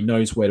summer. He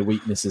knows where the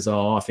weaknesses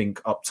are. I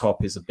think up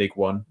top is a big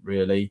one,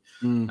 really.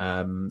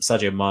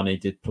 Sadio Mane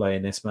did play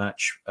in this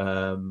match.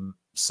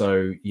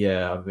 So,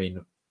 yeah, I mean,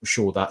 I'm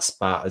sure that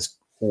spat is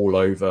all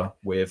over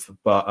with,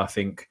 but I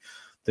think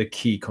the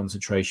key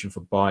concentration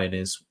for Bayern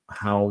is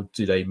how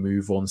do they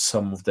move on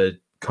some of the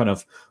kind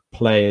of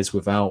players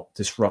without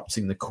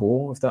disrupting the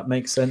core, if that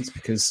makes sense,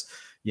 because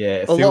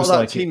it a feels lot of that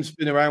like team's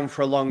been around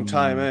for a long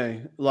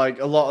time, Like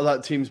a lot of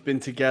that team's been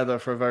together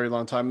for a very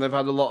long time. They've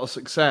had a lot of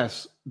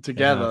success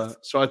together.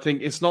 So I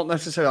think it's not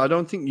necessarily, I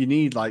don't think you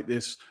need like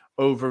this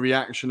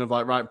overreaction of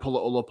like, right, pull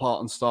it all apart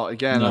and start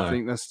again. No. I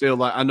think they're still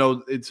like, I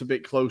know it's a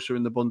bit closer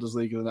in the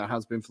Bundesliga than it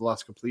has been for the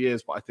last couple of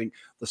years, but I think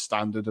the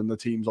standard and the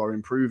teams are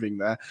improving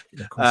there.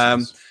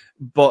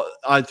 But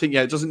I think,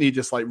 it doesn't need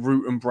this like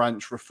root and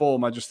branch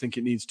reform. I just think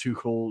it needs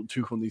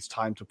Tuchel needs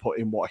time to put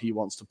in what he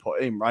wants to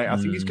put in, right? I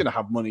think he's going to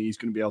have money. He's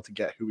going to be able to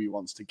get who he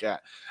wants to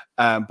get.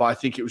 But I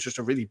think it was just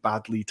a really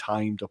badly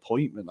timed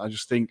appointment. I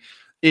just think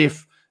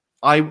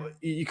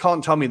you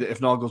can't tell me that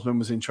if Nagelsmann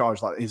was in charge,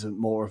 that isn't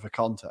more of a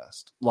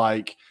contest.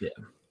 Like,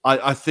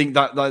 I think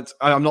that's,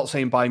 I'm not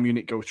saying Bayern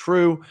Munich go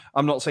through.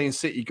 I'm not saying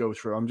City go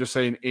through. I'm just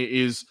saying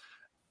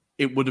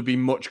it would have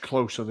been much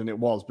closer than it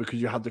was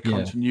because you had the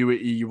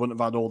continuity. You wouldn't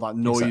have had all that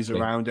noise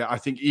around it. I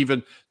think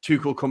even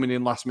Tuchel coming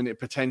in last minute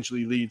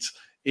potentially leads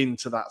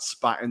into that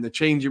spat in the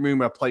changing room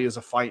where players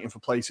are fighting for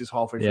places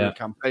halfway through the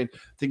campaign. I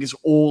think it's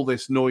all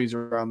this noise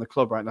around the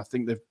club, right? And I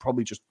think they've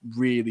probably just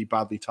really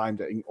badly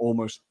timed it and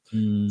almost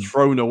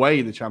thrown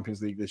away the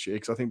Champions League this year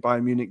because I think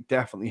Bayern Munich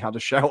definitely had a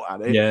shout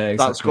at it. Yeah,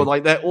 exactly. That's good.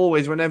 Like they're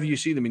always, whenever you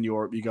see them in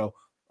Europe, you go,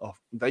 oh,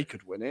 they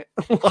could win it.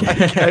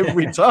 Like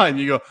every time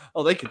you go,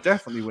 oh, they could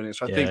definitely win it.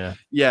 So I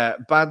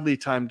think, badly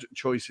timed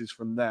choices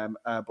from them.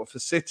 But for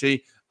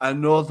City,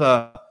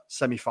 another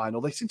semi-final.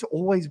 They seem to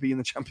always be in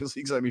the Champions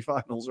League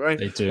semi-finals, right?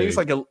 They do. I think it's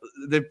like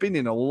they've been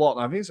in a lot.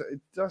 I think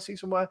did I see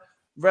somewhere?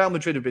 Real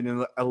Madrid have been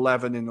in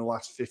 11 in the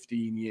last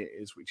 15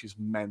 years, which is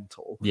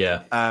mental.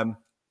 Yeah.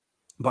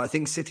 But I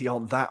think City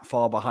aren't that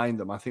far behind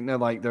them. I think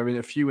they're in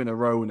a few in a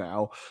row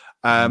now.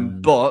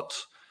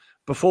 But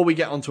before we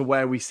get onto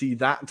where we see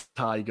that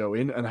tie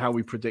going and how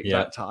we predict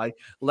that tie,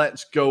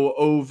 let's go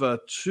over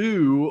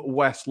to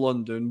West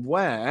London,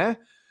 where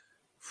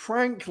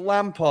Frank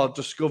Lampard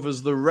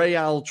discovers the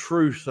Real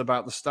truth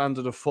about the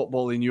standard of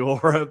football in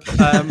Europe.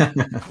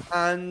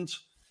 And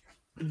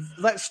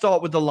let's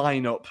start with the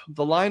lineup.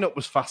 The lineup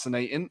was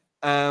fascinating.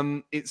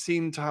 It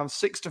seemed to have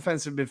 6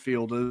 defensive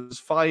midfielders,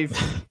 5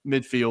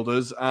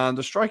 midfielders, and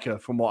a striker,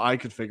 from what I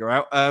could figure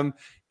out.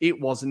 It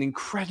was an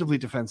incredibly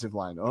defensive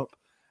lineup,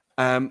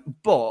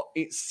 but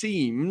it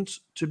seemed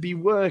to be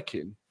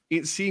working.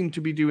 It seemed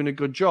to be doing a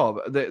good job.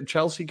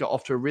 Chelsea got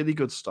off to a really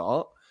good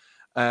start.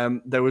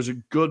 There was a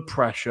good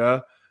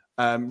pressure.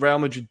 Real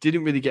Madrid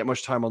didn't really get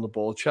much time on the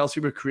ball. Chelsea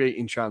were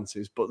creating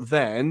chances, but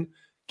then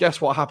guess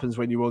what happens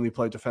when you only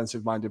play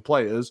defensive-minded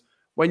players?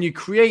 When you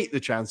create the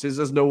chances,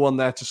 there's no one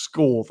there to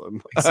score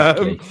them.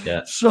 Exactly.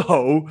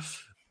 So,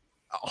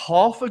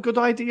 half a good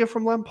idea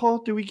from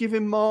Lampard. Do we give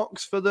him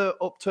marks for the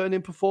upturn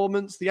in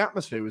performance? The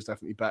atmosphere was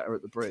definitely better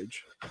at the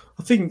Bridge.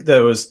 I think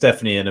there was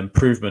definitely an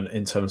improvement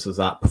in terms of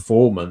that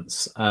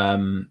performance.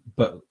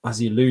 But as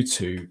you allude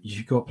to,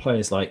 you've got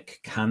players like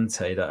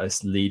Kante that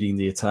is leading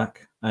the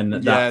attack. And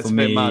that for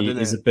me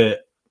is a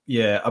bit...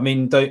 Yeah, I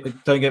mean, don't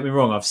get me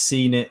wrong. I've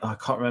seen it. I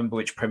can't remember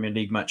which Premier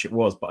League match it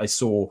was, but I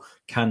saw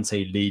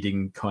Kante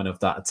leading kind of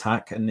that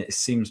attack, and it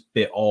seems a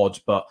bit odd,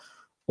 but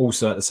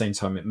also at the same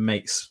time, it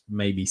makes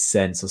maybe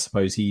sense. I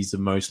suppose he's the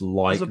most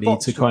likely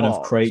to kind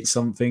of create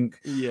something.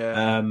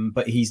 Yeah.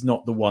 But he's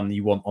not the one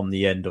you want on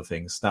the end of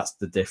things. That's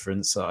the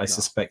difference. I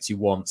suspect you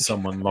want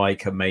someone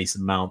like a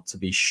Mason Mount to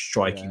be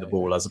striking the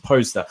ball as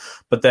opposed to,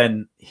 but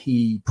then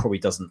he probably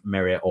doesn't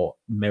merit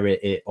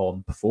it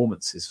on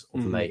performances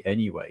of late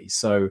anyway.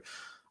 So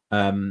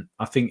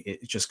I think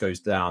it just goes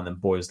down and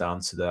boils down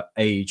to the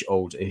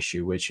age-old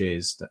issue, which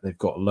is that they've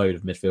got a load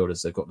of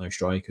midfielders. They've got no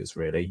strikers,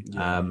 really.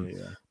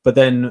 But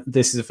then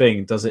this is the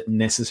thing. Does it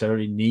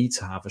necessarily need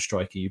to have a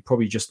striker? You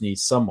probably just need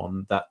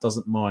someone that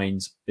doesn't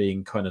mind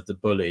being kind of the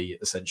bully,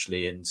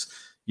 essentially, and,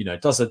 you know,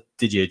 does a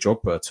Didier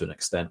Drogba to an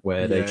extent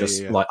where they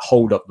just like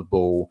hold up the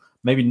ball,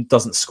 maybe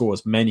doesn't score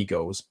as many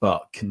goals,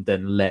 but can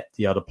then let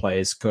the other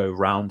players go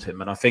around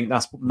him. And I think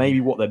that's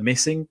maybe what they're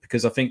missing,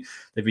 because I think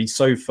they've been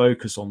so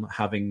focused on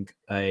having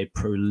a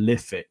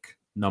prolific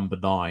number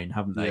 9,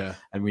 haven't they? Yeah.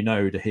 And we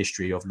know the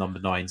history of number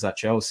 9s at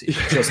Chelsea.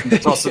 It just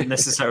doesn't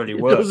necessarily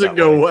work. It doesn't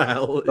go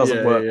well. It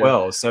doesn't work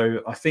well. So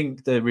I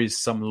think there is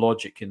some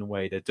logic in the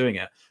way they're doing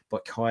it.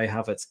 But Kai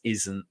Havertz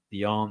isn't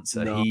the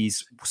answer. No.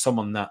 He's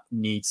someone that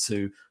needs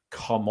to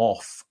come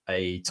off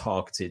a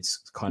targeted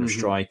kind of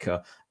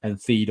striker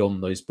and feed on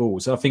those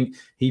balls. So I think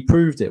he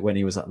proved it when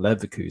he was at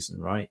Leverkusen,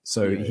 right?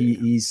 So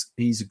he's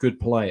a good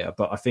player,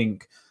 but I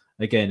think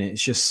again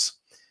it's just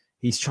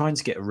he's trying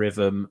to get a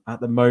rhythm at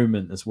the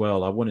moment as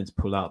well. I wanted to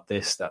pull out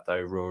this stat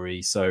though,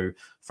 Rory. So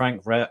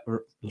Frank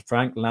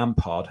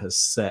Lampard has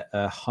set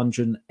a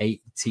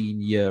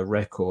 118-year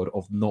record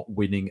of not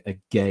winning a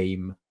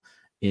game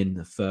in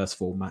the first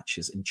 4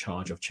 matches in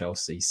charge of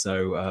Chelsea.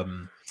 So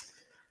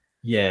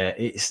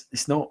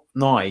it's not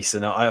nice,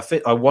 and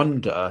I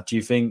wonder, do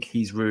you think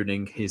he's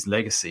ruining his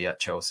legacy at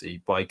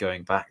Chelsea by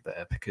going back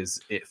there?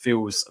 Because it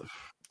feels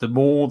the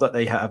more that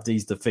they have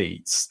these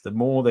defeats, the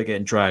more they're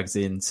getting dragged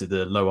into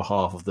the lower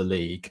half of the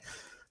league,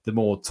 the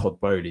more Todd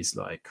Bowley's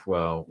like,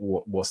 well,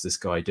 what's this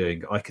guy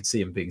doing? I could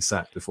see him being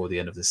sacked before the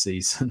end of the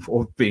season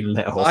or being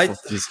let off of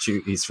his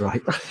duties,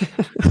 right?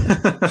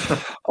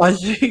 I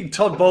think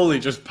Todd Bowley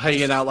just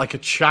paying out like a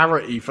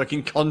charity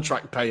fucking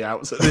contract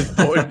payouts at this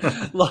point.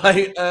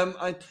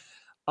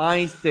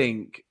 I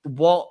think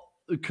what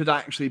could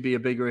actually be a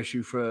bigger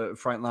issue for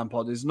Frank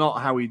Lampard is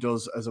not how he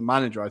does as a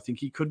manager. I think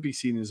he could be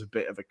seen as a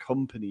bit of a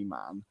company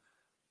man,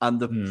 and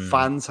the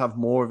fans have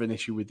more of an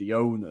issue with the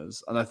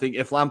owners. And I think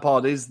if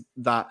Lampard is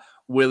that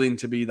willing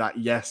to be that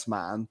yes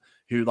man,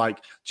 who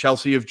like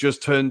Chelsea have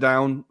just turned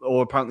down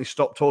or apparently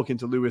stopped talking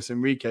to Luis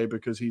Enrique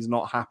because he's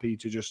not happy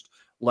to just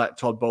let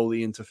Todd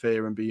Bowley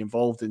interfere and be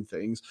involved in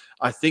things.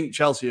 I think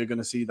Chelsea are going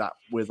to see that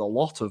with a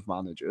lot of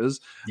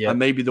managers. And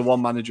maybe the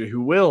one manager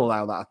who will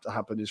allow that to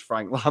happen is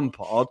Frank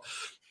Lampard.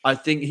 I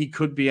think he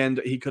could end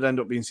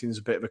up being seen as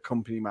a bit of a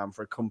company man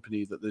for a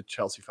company that the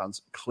Chelsea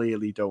fans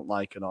clearly don't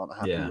like and aren't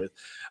happy with.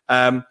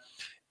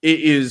 It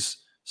is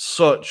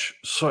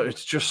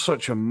it's just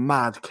such a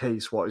mad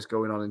case what is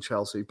going on in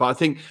Chelsea. But I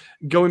think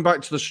going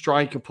back to the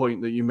striker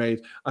point that you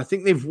made, I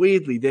think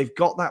they've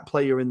got that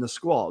player in the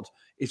squad.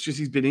 It's just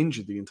he's been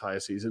injured the entire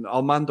season.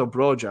 Armando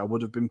Broja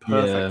would have been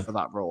perfect for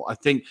that role. I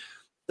think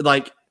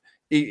like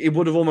it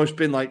would have almost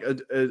been like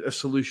a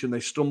solution they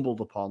stumbled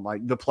upon.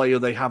 Like the player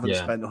they haven't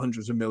spent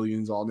hundreds of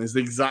millions on is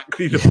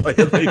exactly the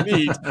player they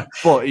need,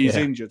 but he's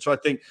injured. So I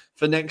think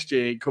for next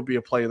year, it could be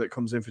a player that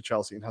comes in for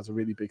Chelsea and has a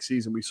really big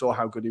season. We saw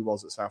how good he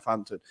was at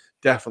Southampton.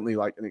 Definitely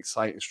like an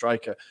exciting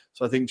striker.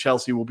 So I think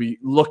Chelsea will be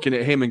looking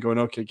at him and going,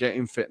 okay, get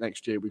him fit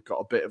next year. We've got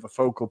a bit of a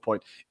focal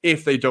point.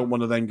 If they don't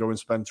want to then go and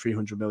spend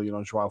 300 million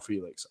on Joao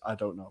Felix, I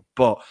don't know.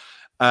 But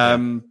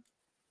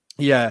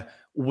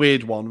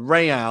weird one.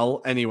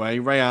 Real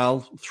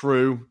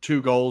through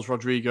 2 goals.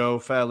 Rodrigo,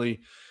 fairly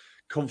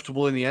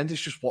comfortable in the end.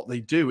 It's just what they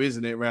do,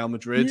 isn't it, Real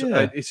Madrid?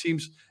 Yeah. It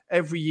seems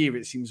every year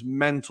it seems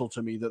mental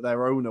to me that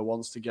their owner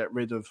wants to get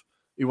rid of,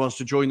 he wants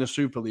to join the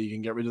Super League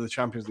and get rid of the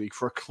Champions League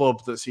for a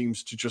club that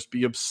seems to just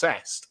be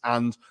obsessed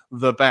and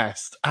the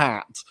best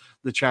at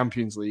the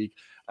Champions League.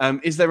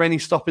 Is there any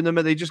stopping them?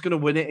 Are they just going to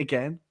win it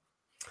again?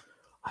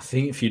 I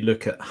think if you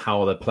look at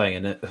how they're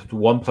playing, and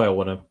one player I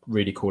want to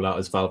really call out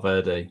is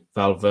Valverde.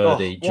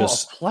 Valverde, what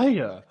a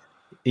player!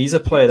 He's a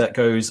player that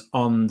goes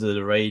under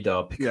the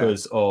radar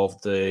because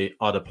of the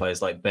other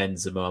players like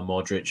Benzema,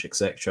 Modric,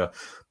 etc.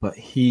 But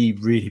he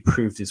really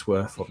proved his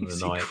worth on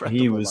the night.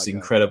 He was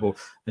incredible,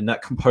 and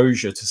that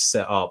composure to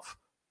set up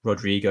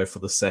Rodrigo for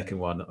the second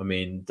one. I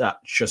mean, that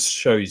just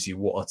shows you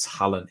what a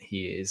talent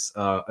he is.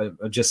 I'm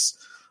just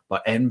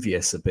like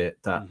envious a bit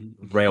that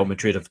Real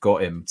Madrid have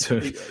got him to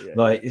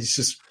it's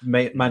just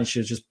managed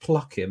to just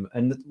pluck him.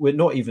 And we're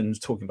not even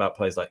talking about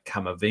players like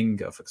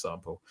Camavinga, for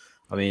example.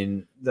 I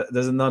mean,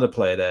 there's another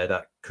player there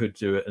that could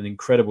do an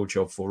incredible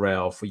job for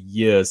Real for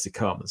years to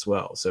come as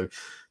well. So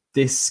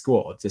this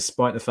squad,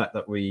 despite the fact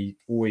that we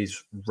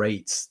always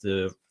rate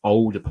the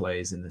older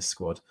players in this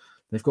squad,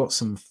 they've got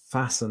some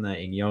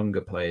fascinating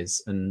younger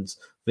players, and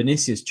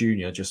Vinicius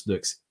Jr. just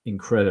looks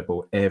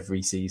incredible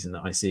every season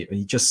that I see it.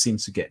 He just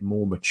seems to get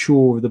more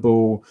mature with the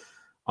ball.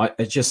 I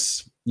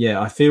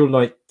feel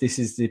like this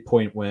is the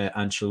point where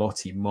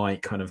Ancelotti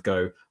might kind of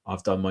go,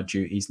 I've done my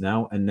duties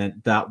now. And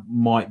then that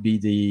might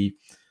be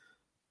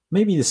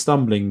maybe the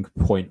stumbling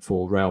point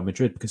for Real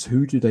Madrid, because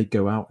who do they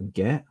go out and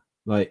get?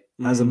 Like,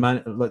 as a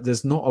man, like,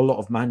 there's not a lot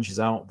of managers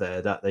out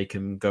there that they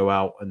can go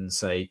out and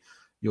say,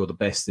 you're the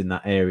best in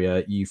that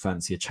area, you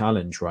fancy a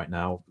challenge right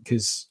now,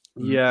 because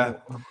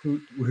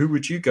who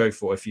would you go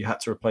for if you had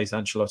to replace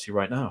Ancelotti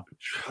right now?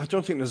 I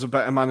don't think there's a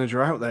better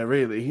manager out there,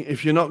 really.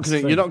 If you're not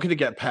going to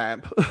get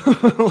Pep,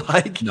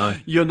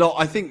 you're not.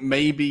 I think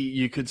maybe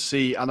you could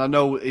see, and I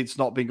know it's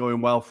not been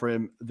going well for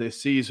him this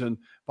season,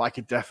 but I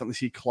could definitely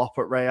see Klopp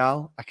at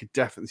Real. I could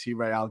definitely see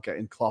Real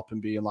getting Klopp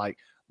and being like,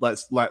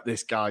 let's let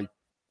this guy,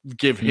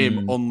 give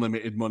him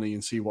unlimited money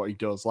and see what he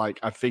does.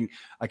 Like, I think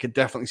I could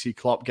definitely see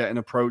Klopp getting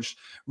approached.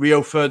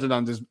 Rio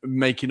Ferdinand is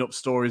making up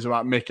stories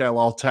about Mikel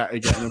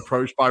Arteta getting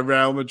approached by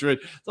Real Madrid.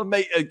 So,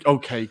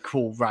 okay,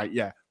 cool, right,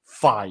 yeah,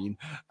 fine.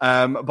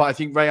 But I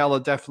think Real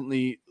are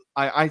definitely,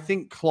 I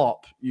think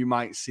Klopp, you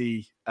might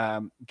see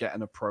get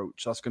an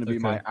approach. That's going to be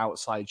my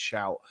outside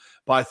shout.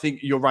 But I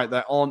think you're right.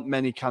 There aren't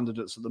many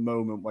candidates at the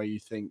moment where you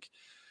think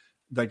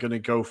they're going to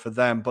go for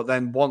them. But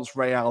then once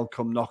Real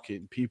come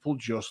knocking, people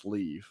just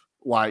leave.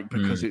 Like,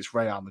 because it's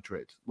Real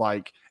Madrid.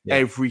 Like,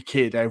 every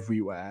kid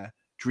everywhere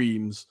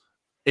dreams,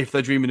 if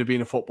they're dreaming of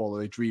being a footballer,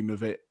 they dream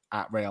of it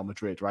at Real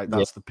Madrid, right?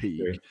 That's the peak.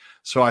 True.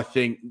 So I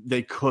think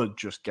they could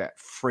just get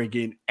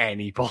frigging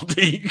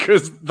anybody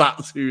because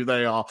that's who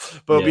they are.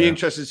 But it'll be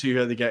interesting to see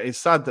who they get. It's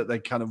sad that they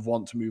kind of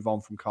want to move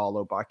on from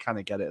Carlo, but I kind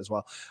of get it as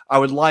well. I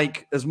would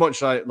like, as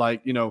much as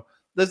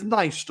there's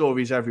nice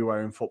stories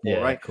everywhere in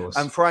football, right? Of course.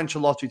 And for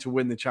Ancelotti to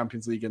win the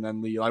Champions League and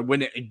then leave, like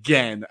win it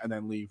again and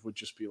then leave would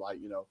just be like,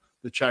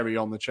 the cherry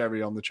on the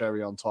cherry on the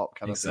cherry on top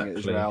kind of thing. It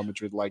is Real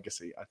Madrid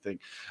legacy, I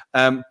think.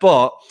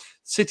 But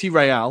City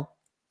Real,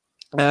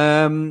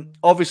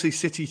 obviously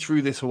City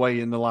threw this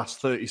away in the last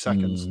 30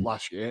 seconds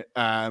last year.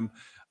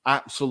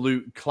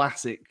 Absolute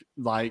classic,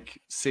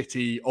 like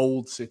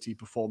old City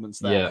performance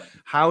there. Yeah.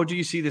 How do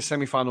you see the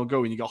semi-final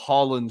going? You got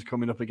Haaland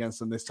coming up against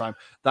them this time.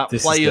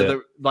 This player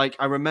that, like,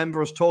 I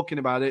remember us talking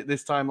about it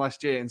this time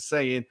last year and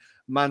saying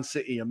Man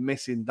City are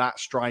missing that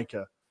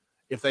striker.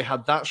 If they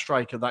had that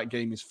striker, that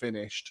game is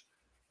finished.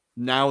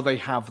 Now they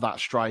have that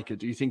striker.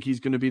 Do you think he's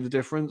going to be the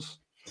difference?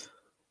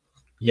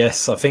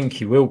 Yes, I think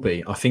he will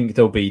be. I think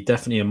there'll be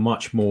definitely a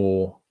much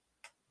more,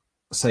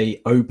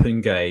 say,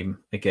 open game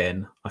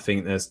again. I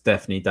think there's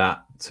definitely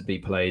that to be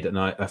played. And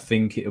I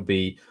think it'll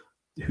be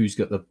who's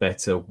got the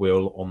better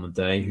will on the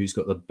day, who's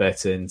got the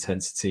better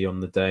intensity on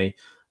the day.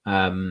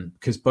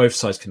 Because both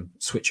sides can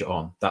switch it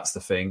on. That's the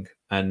thing.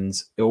 And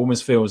it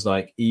almost feels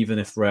like even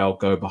if Real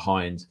go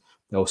behind,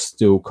 they'll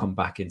still come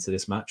back into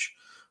this match.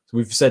 So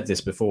we've said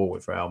this before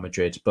with Real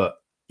Madrid, but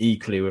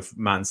equally with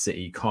Man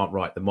City, you can't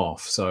write them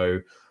off. So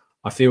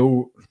I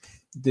feel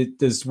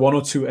there's one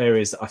or two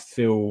areas that I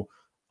feel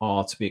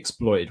are to be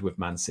exploited with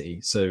Man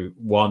City. So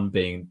one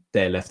being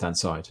their left-hand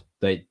side.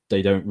 They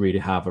don't really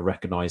have a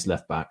recognised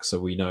left-back. So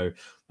we know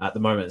at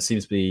the moment it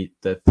seems to be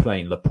they're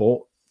playing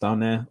Laporte down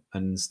there,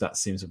 and that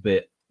seems a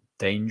bit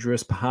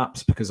dangerous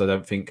perhaps, because I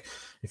don't think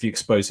if you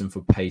expose them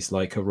for pace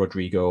like a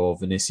Rodrigo or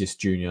Vinicius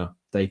Jr.,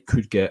 they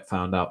could get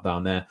found out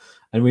down there.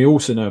 And we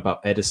also know about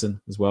Edison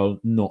as well,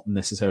 not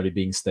necessarily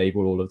being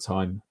stable all the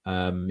time.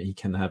 He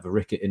can have a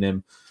ricket in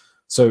him.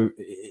 So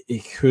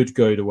it could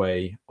go the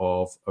way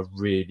of a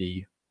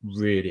really,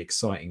 really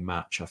exciting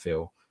match, I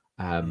feel.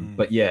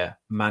 But yeah,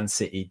 Man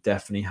City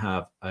definitely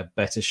have a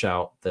better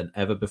shout than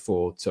ever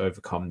before to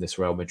overcome this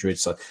Real Madrid.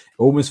 So it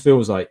almost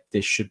feels like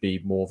this should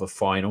be more of a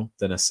final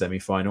than a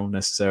semi-final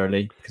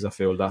necessarily, because I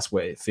feel that's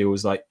what it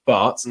feels like.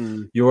 But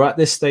you're at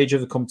this stage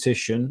of the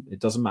competition. It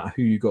doesn't matter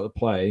who you got to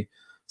play.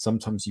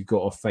 sometimes you've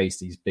got to face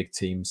these big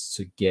teams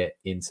to get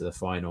into the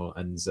final.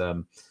 And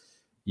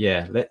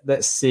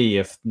let's see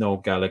if Noel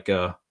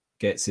Gallagher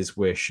gets his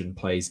wish and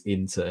plays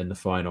Inter in the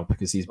final,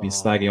 because he's been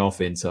slagging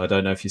off Inter. I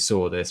don't know if you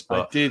saw this,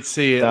 but I did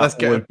see it. Let's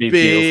get a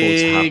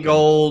big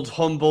old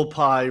humble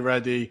pie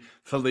ready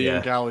for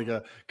Liam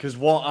Gallagher, because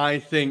what I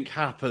think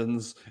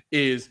happens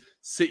is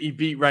City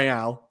beat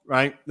Real,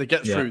 right? They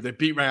get through. They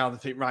beat Real. They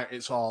think, right,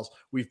 it's ours.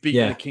 We've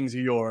beaten the Kings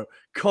of Europe.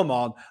 Come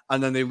on.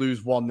 And then they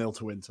lose 1-0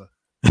 to Inter.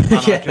 And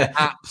I can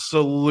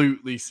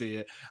absolutely see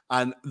it.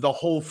 And the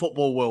whole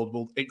football world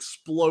will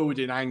explode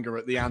in anger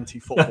at the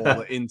anti-football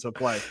that Inter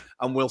play.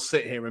 And we'll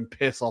sit here and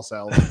piss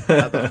ourselves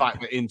at the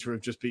fact that Inter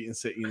have just beaten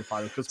City in the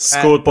final.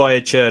 Scored by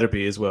a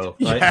Cherby as well,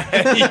 right?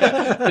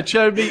 A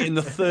Cherby in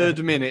the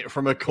 3rd minute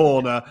from a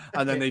corner,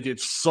 and then they did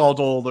sod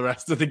all the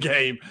rest of the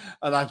game.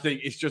 And I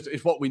think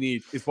it's what we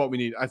need. It's what we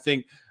need. I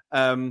think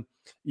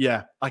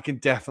I can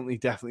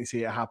definitely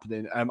see it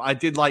happening. I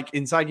did like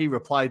Inzaghi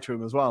replied to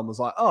him as well and was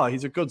like, "Oh,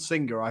 he's a good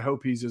singer. I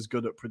hope he's as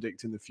good at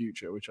predicting the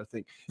future," which I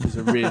think is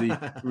a really,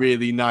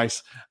 really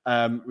nice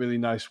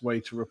way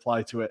to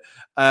reply to it.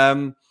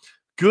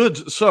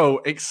 Good. So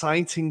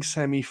exciting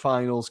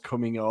semi-finals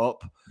coming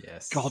up.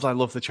 Yes. God, I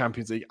love the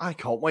Champions League. I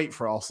can't wait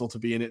for Arsenal to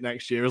be in it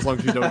next year, as long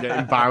as we don't get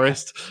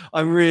embarrassed.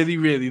 I really,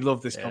 really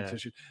love this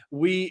competition.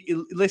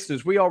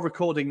 Listeners, we are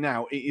recording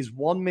now. It is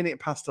 1 minute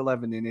past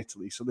 11 in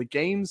Italy. So the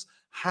games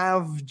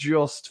have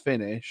just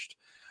finished.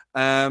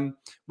 We're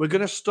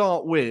going to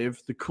start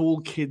with the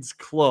Cool Kids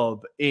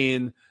Club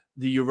in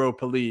the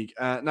Europa League.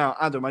 Now,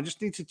 Adam, I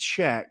just need to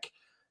check.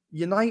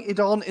 United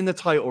aren't in the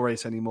title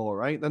race anymore,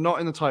 right? They're not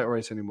in the title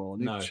race anymore. I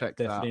need to check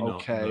that.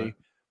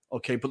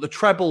 Okay, but the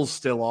treble's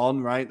still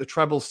on, right? The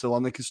treble's still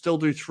on. They can still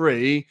do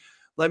 3.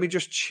 Let me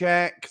just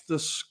check the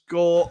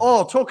score.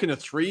 Oh, talking of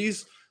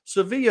 3s,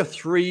 Sevilla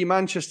 3,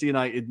 Manchester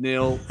United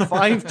 0,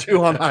 5-2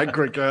 on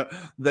aggregate.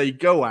 They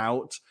go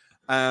out.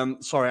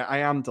 Sorry, I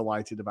am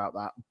delighted about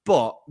that.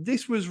 But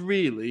this was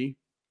really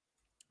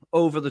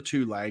over the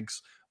 2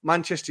 legs.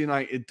 Manchester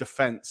United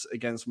defence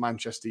against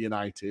Manchester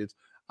United.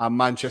 And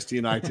Manchester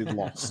United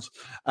lost.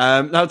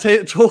 Now,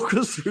 talk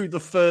us through the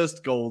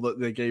first goal that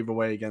they gave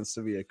away against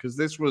Sevilla, because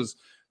this was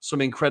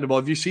some incredible.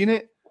 Have you seen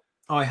it?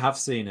 I have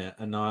seen it,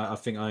 and I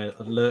think I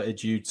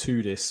alerted you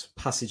to this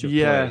passage of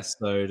play.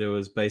 So there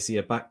was basically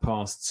a back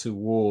pass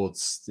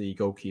towards the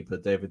goalkeeper,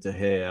 David De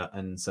Gea.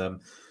 And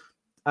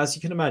as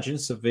you can imagine,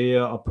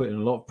 Sevilla are putting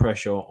a lot of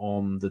pressure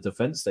on the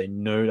defence. They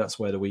know that's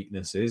where the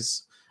weakness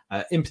is.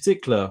 In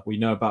particular, we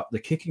know about the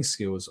kicking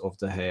skills of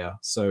De Gea.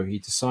 So he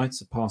decides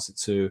to pass it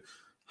to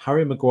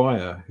Harry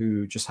Maguire,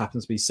 who just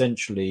happens to be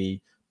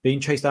essentially being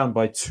chased down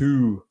by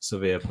 2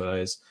 Sevilla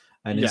players.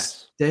 And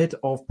instead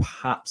of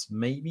perhaps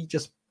maybe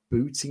just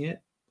booting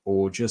it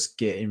or just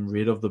getting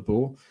rid of the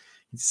ball,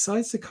 he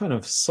decides to kind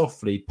of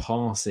softly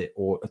pass it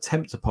or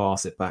attempt to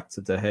pass it back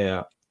to De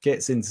Gea,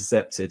 gets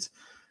intercepted.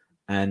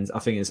 And I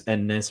think it's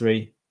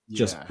En-Nesyri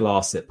just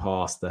blasts it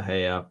past De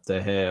Gea. De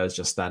Gea is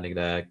just standing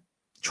there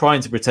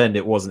trying to pretend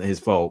it wasn't his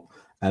fault.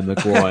 And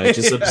Maguire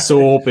just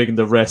absorbing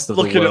the rest of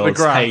the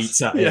world's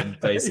hate at him,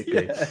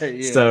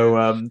 basically.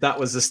 So that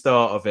was the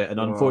start of it. And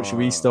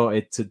unfortunately, we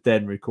started to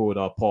then record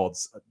our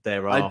pods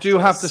thereafter. I do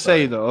have to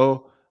say,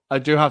 though,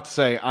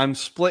 I'm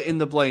splitting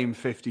the blame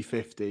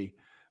 50-50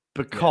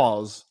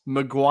 because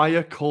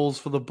Maguire calls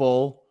for the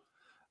ball.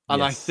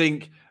 And I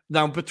think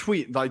now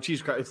between, like,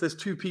 geez, if there's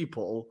 2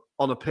 people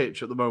on a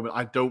pitch at the moment,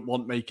 I don't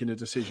want making a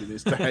decision.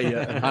 It's De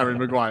Gea and Harry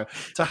Maguire.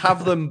 To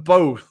have them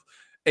both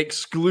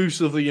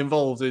exclusively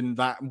involved in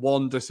that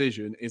one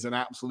decision is an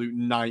absolute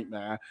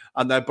nightmare,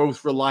 and they're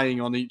both relying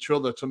on each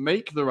other to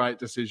make the right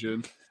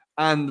decision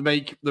and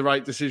make the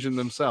right decision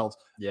themselves.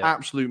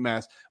 Absolute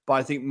mess. But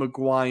I think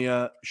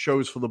Maguire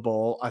shows for the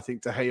ball. I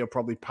think De Gea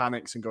probably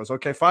panics and goes,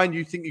 okay, fine,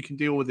 you think you can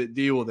deal with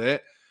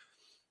it.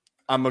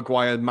 And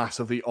Maguire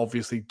massively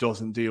obviously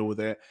doesn't deal with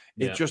it.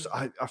 It just,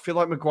 I feel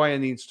like Maguire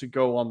needs to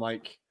go on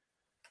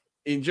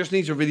it just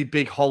needs a really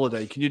big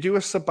holiday. Can you do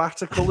a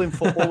sabbatical in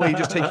football where you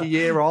just take a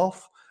year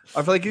off?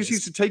 I feel like he just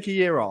needs to take a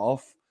year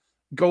off,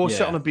 go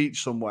sit on a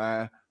beach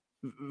somewhere,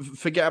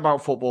 forget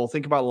about football,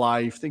 think about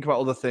life, think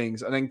about other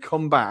things, and then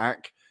come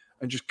back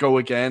and just go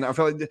again. I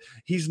feel like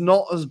he's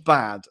not as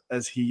bad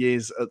as he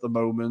is at the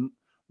moment.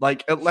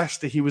 Like at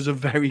Leicester, he was a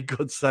very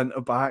good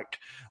centre-back.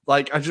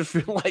 Like I just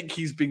feel like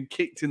he's been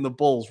kicked in the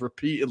balls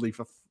repeatedly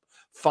for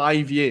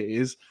 5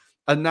 years,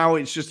 and now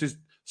it's just his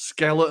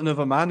skeleton of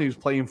a man who's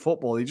playing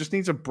football. He just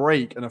needs a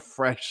break and a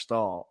fresh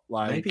start.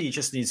 Like maybe he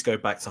just needs to go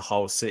back to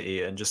Hull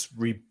City and just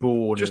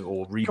reborn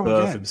or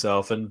rebirth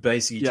himself and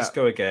basically just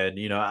go again,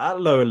 at a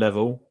lower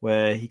level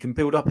where he can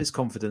build up his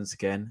confidence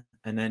again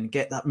and then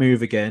get that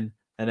move again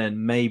And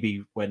then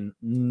maybe when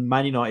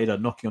Man United are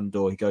knocking on the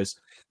door, he goes,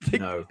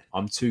 "No,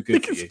 I'm too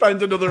good for you." They can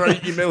spend another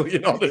 80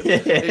 million on it.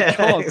 It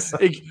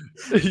can't.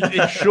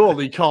 It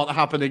surely can't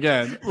happen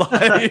again.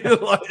 Like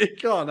it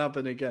can't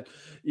happen again.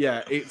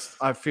 Yeah,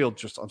 I'm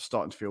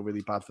starting to feel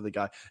really bad for the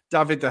guy.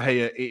 David De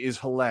Gea, it is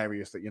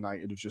hilarious that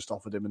United have just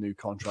offered him a new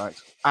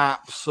contract.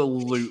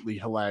 Absolutely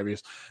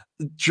hilarious.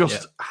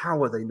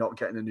 How are they not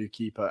getting a new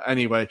keeper?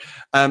 Anyway,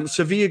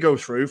 Sevilla go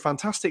through.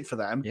 Fantastic for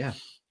them. Yeah.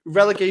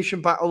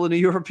 Relegation battle in a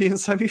European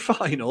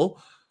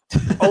semi-final.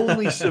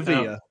 Only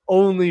Sevilla,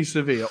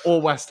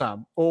 or West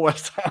Ham, Oh,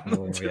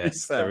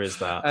 yes, there is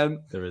that.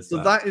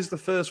 That is the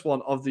first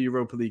one of the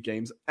Europa League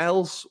games.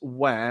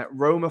 Elsewhere,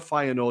 Roma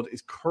Feyenoord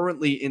is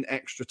currently in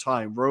extra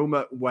time.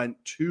 Roma went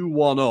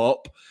 2-1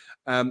 up.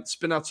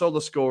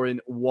 Spinazzola scoring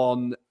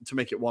 1 to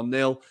make it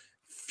 1-0.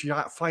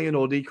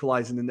 Feyenoord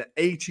equalising in the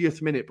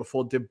 80th minute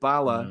before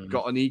Dybala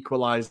got an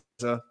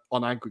equaliser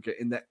on aggregate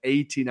in the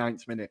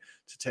 89th minute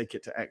to take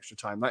it to extra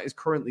time. That is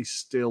currently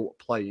still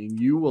playing.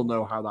 You will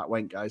know how that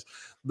went, guys.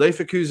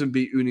 Leverkusen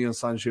beat Union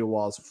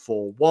Saint-Gilloise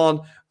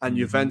 4-1, and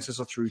Juventus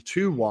are through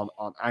 2-1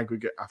 on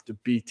aggregate after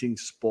beating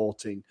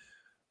Sporting.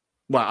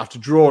 Well, after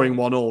drawing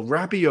 1-1.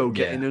 Rabiot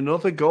getting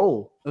another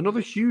goal. Another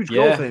huge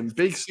goal for him.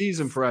 Big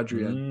season for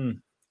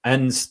Adrian.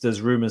 And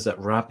there's rumours that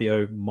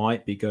Rabiot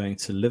might be going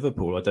to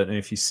Liverpool. I don't know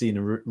if you've seen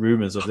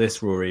rumours of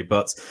this, Rory,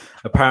 but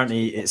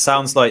apparently it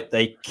sounds like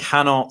they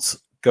cannot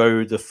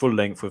go the full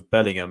length with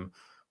Bellingham.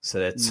 So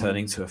they're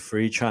turning to a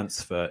free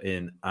transfer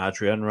in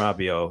Adrian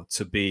Rabiot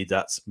to be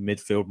that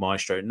midfield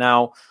maestro.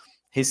 Now,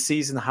 his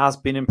season has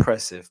been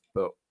impressive,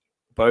 but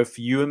both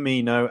you and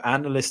me know,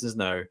 and the listeners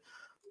know,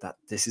 that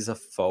this is a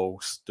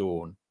false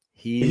dawn.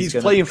 He's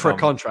playing for a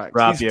contract.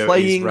 He's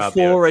playing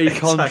for a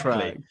contract.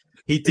 Exactly.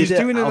 He did it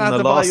on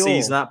the last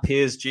season at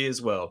PSG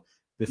as well.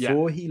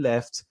 Before he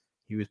left,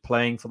 he was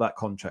playing for that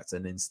contract.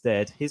 And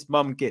instead, his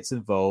mum gets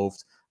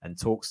involved and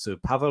talks to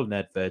Pavel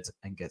Nedved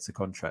and gets a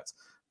contract.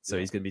 So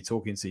he's going to be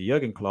talking to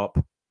Jurgen Klopp,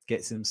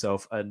 gets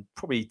himself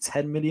probably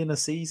 10 million a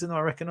season,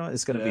 I reckon.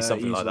 It's going to be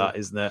something like that,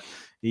 isn't it?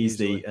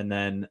 Easily. And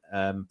then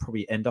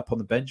probably end up on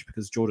the bench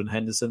because Jordan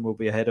Henderson will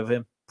be ahead of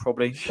him.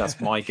 Probably. That's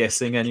my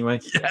guessing anyway.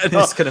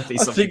 It's going to be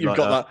something like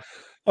that.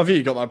 I think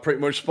you got that pretty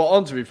much spot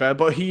on, to be fair.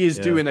 But he is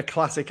doing a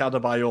classic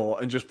Adebayor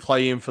and just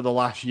playing for the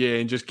last year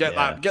and just get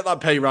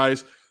that pay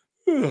rise.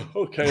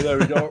 Okay, there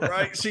we go.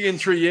 Right, see you in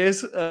 3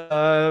 years.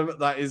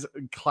 That is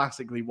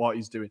classically what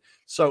he's doing.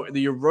 So the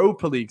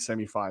Europa League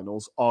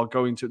semi-finals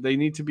they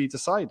need to be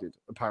decided,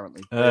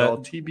 apparently. They are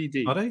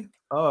TBD. Are they?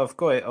 Oh, I've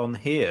got it on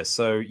here.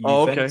 So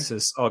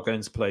Juventus are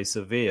going to play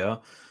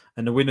Sevilla,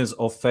 and the winners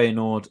of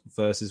Feyenoord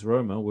versus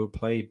Roma will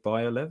play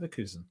Bayer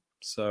Leverkusen.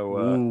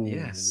 So,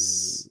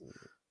 yes.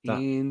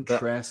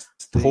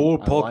 Interesting. Paul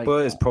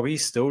Pogba is probably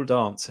still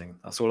dancing.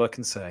 That's all I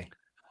can say.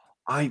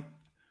 I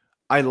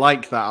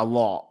like that a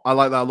lot.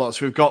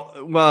 So we've got,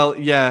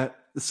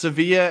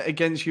 Sevilla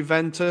against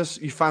Juventus.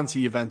 You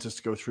fancy Juventus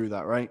to go through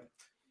that, right?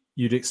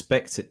 You'd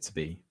expect it to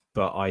be,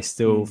 but I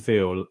still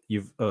feel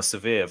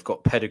Sevilla have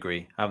got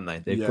pedigree, haven't they?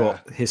 They've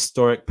got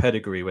historic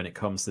pedigree when it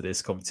comes to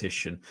this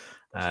competition.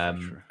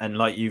 And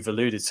like you've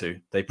alluded to,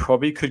 they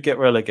probably could get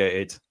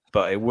relegated,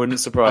 but it wouldn't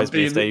surprise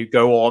me if they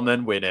go on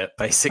and win it,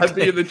 basically. I'd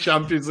be in the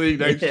Champions League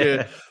next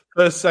year.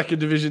 First, second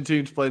division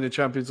team to play in the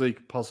Champions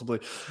League, possibly.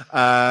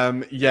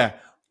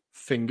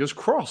 Fingers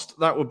crossed.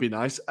 That would be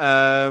nice.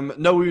 No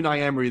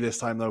Unai Emery this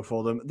time, though,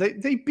 for them.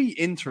 They beat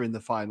Inter in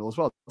the final as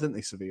well, didn't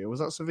they, Sevilla?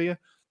 Was that Sevilla?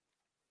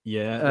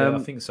 Yeah, I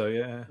think so,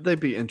 yeah. They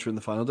beat Inter in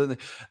the final, didn't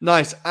they?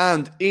 Nice.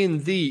 And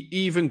in the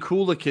Even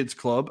Cooler Kids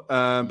Club,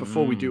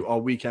 before we do our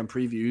weekend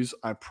previews,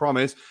 I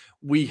promise,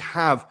 we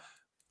have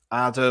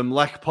Adam,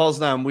 Lech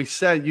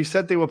Poznan. You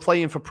said they were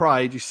playing for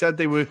pride. You said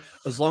they were,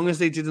 as long as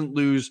they didn't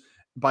lose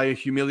by a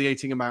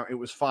humiliating amount, it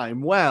was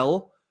fine.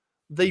 Well,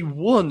 they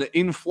won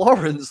in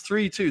Florence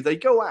 3-2. They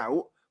go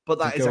out, but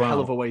that is a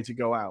hell of a way to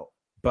go out.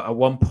 But at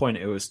one point,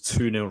 it was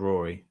 2-0,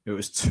 Rory. It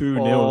was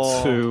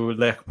 2-0 to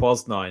Lech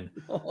Poznan.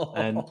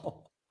 And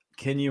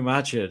can you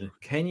imagine?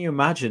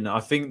 I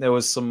think there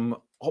was some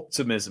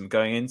optimism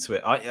going into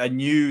it. I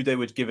knew they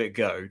would give it a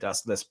go.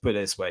 Let's put it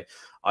this way.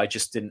 I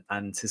just didn't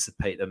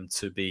anticipate them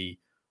to be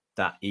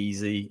that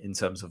easy in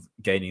terms of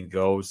gaining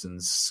goals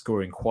and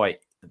scoring quite.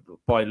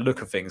 By the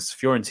look of things,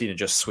 Fiorentina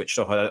just switched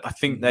off. I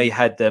think they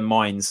had their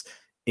minds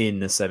in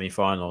the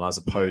semi-final as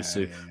opposed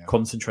to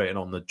concentrating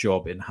on the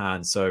job in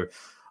hand. So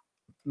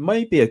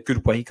maybe a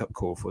good wake-up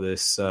call for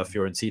this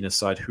Fiorentina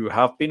side, who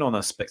have been on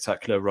a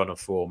spectacular run of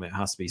form, it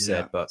has to be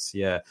said. But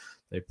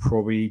they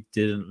probably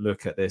didn't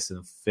look at this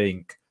and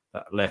think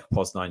that Lech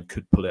Poznan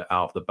could pull it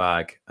out of the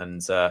bag.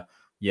 And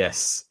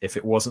yes, if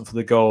it wasn't for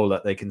the goal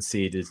that they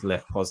conceded,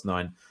 Lech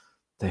Poznan,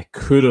 there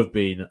could have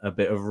been a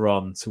bit of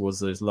run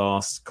towards those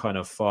last kind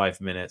of 5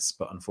 minutes.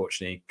 But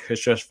unfortunately,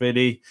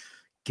 Kashashvili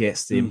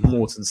gets the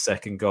important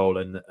second goal,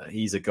 and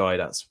he's a guy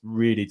that's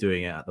really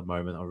doing it at the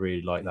moment. I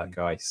really like that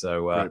guy.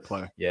 So,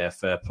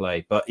 fair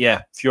play. But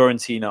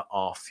Fiorentina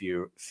are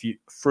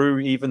through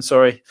even.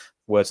 Sorry,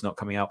 words not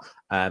coming out.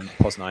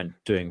 Poznan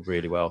doing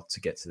really well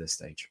to get to this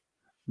stage.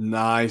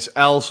 Nice.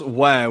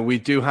 Elsewhere, we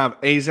do have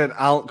AZ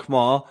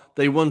Alkmaar.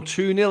 They won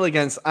 2-0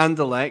 against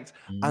Anderlecht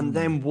and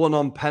then won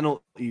on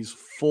penalties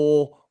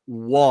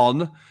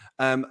 4-1.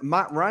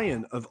 Matt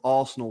Ryan of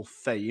Arsenal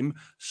fame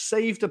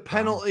saved a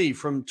penalty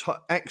from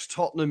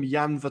ex-Tottenham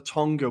Jan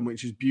Vertonghen,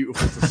 which is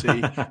beautiful to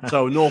see.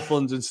 So North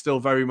London still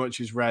very much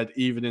is red,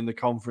 even in the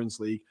Conference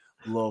League.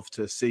 Love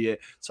to see it.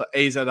 So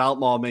AZ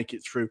Alkmaar make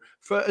it through.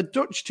 For a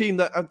Dutch team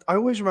that I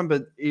always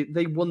remember,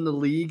 they won the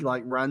league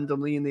like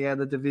randomly in the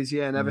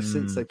Eredivisie, and ever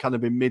since they've kind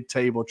of been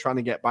mid-table, trying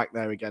to get back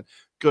there again.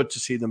 Good to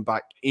see them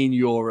back in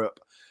Europe.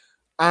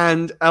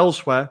 And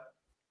elsewhere,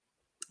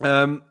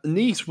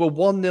 Nice were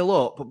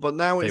 1-0 up, but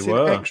now it's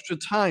in extra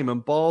time,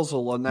 and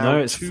Basel are now... No,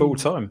 it's full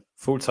time.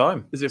 Full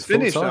time. Is it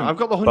finished now? I've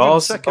got the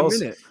 102nd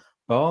minute.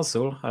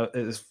 Basel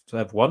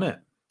have won it.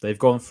 They've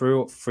gone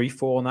through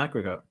 3-4 on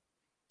aggregate.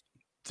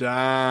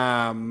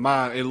 Damn,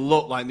 man. It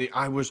looked like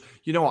I was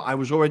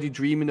already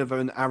dreaming of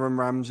an Aaron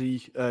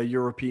Ramsey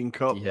European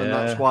Cup, and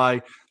that's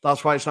why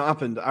it's not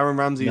happened. Aaron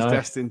Ramsey is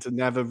destined to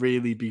never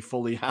really be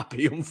fully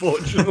happy,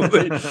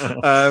 unfortunately.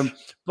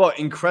 But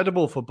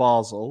incredible for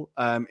Basel.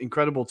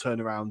 Incredible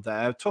turnaround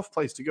there. Tough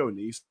place to go,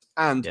 Nice.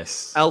 And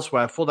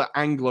elsewhere, for the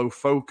Anglo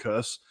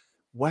focus,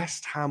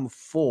 West Ham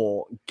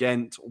 4,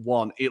 Ghent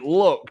 1. It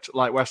looked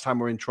like West Ham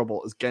were in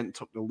trouble as Ghent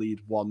took the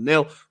lead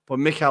 1-0, but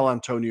Mikel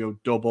Antonio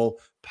double,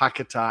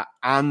 Paquetá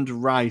and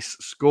Rice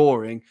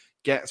scoring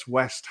gets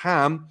West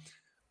Ham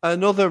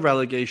another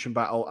relegation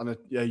battle and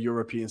a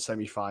European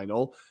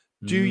semi-final.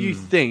 Do you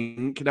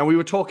think, now we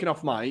were talking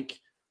off mic,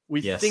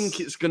 we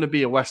think it's going to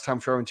be a West Ham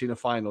Fiorentina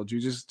final. Do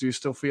you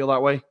still feel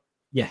that way?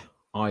 Yeah,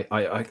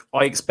 I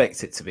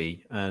expect it to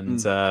be.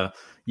 And I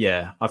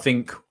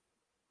think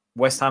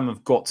West Ham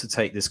have got to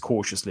take this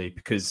cautiously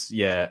because,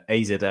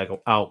 AZ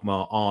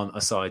Alkmaar aren't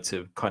a side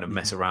to kind of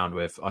mess around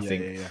with, I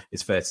think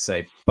it's fair to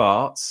say.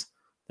 But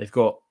they've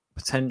got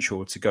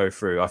potential to go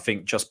through, I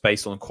think, just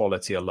based on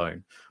quality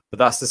alone. But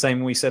that's the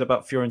same we said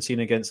about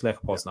Fiorentina against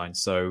Lech Poznan.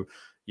 So,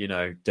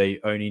 they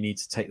only need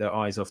to take their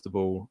eyes off the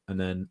ball. And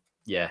then,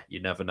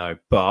 you never know.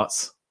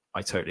 But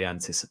I totally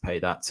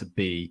anticipate that to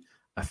be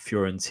a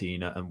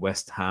Fiorentina and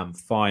West Ham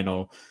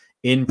final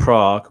in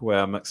Prague, where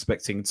I'm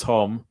expecting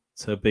Tom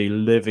to be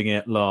living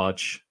it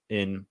large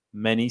in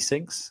many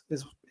sinks.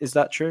 Is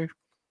that true?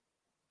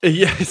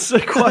 Yes,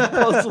 quite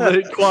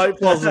possibly.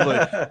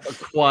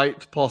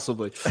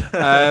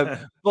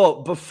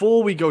 But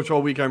before we go to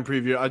our weekend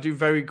preview, I do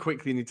very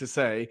quickly need to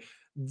say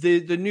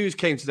the news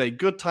came today.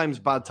 Good times,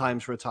 bad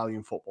times for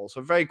Italian football.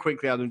 So very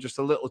quickly, Adam, just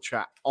a little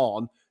chat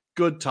on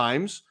good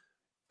times.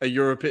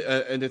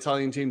 An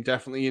Italian team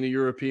definitely in a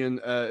European,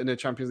 in a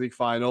Champions League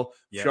final.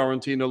 Yeah.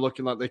 Fiorentina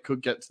looking like they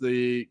could get to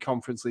the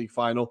Conference League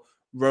final.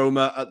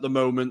 Roma at the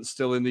moment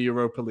still in the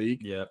Europa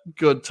League. Yeah.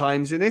 Good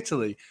times in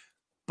Italy.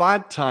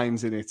 Bad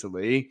times in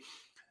Italy,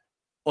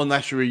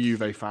 unless you're a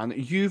Juve fan.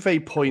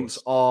 Juve points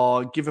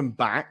are given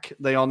back.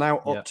 They are now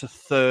up to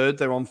third.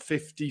 They're on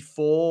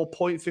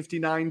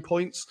 59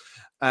 points.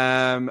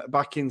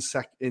 Back in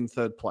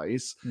third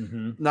place.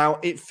 Mm-hmm. Now,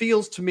 it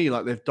feels to me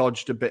like they've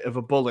dodged a bit of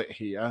a bullet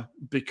here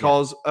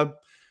because a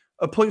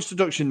points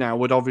deduction now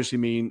would obviously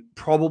mean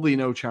probably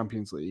no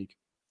Champions League,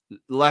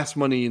 less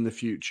money in the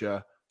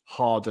future,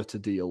 harder to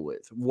deal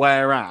with.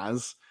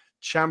 Whereas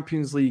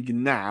Champions League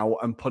now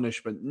and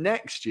punishment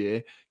next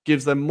year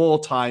gives them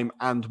more time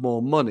and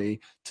more money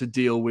to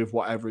deal with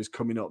whatever is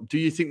coming up. Do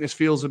you think this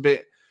feels a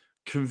bit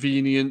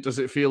convenient? Does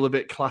it feel a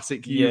bit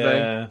classic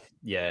Juve?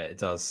 Yeah, it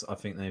does. I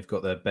think they've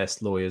got their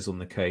best lawyers on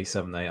the case,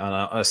 haven't they? And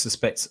I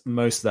suspect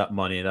most of that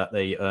money that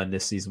they earn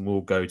this season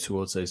will go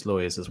towards those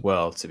lawyers as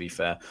well, to be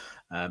fair,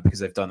 because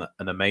they've done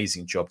an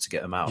amazing job to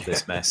get them out of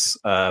this mess.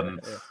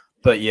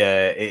 But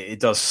it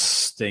does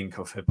stink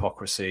of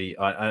hypocrisy.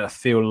 I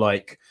feel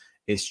like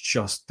it's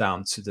just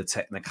down to the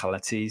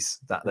technicalities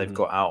that they've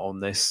got out on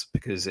this,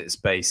 because it's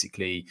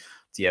basically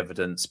the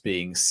evidence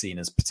being seen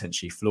as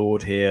potentially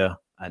flawed here,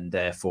 and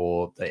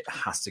therefore it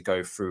has to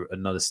go through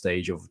another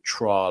stage of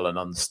trial and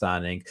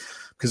understanding,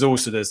 because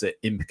also there's the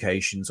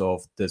implications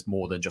of there's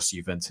more than just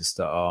Juventus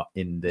that are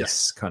in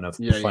this kind of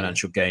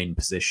financial gain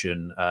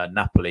position.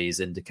 Napoli is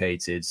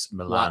indicated,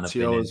 Milan have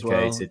been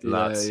indicated,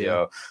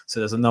 Lazio. So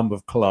there's a number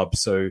of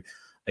clubs. So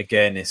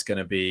again, it's going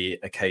to be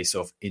a case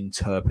of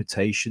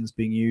interpretations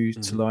being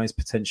utilized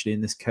potentially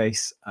in this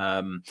case.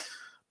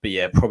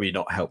 But probably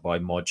not helped by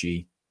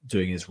Moggi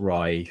doing his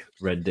Rai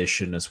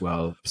rendition as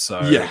well.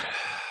 So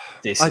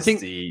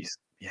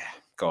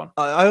go on.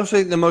 I also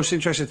think the most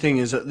interesting thing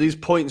is that these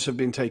points have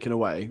been taken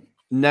away.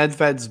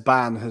 Nedved's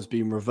ban has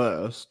been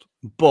reversed,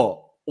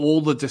 but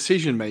all the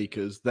decision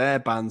makers, their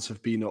bans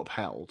have been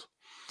upheld.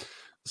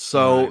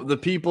 So the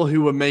people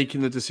who were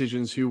making the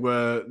decisions, who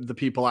were the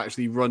people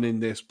actually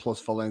running this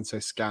Plus Valence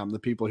scam, the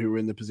people who were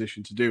in the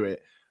position to do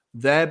it,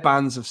 their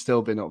bans have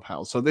still been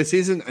upheld. So this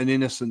isn't an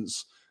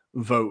innocence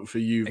vote for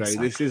Juve.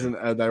 Exactly. This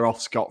isn't they're off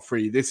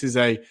scot-free. This is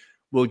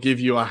will give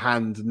you a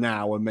hand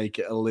now and make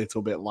it a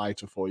little bit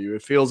lighter for you.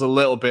 It feels a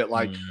little bit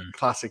like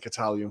classic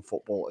Italian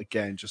football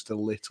again, just a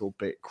little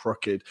bit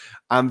crooked.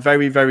 And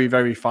very, very,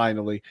 very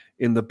finally,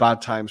 in the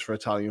bad times for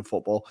Italian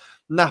football,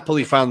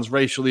 Napoli fans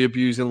racially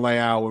abusing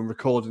Leao and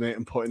recording it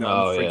and putting it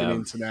on the frigging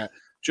internet.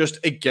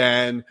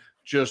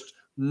 Just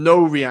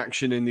no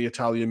reaction in the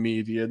Italian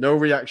media, no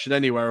reaction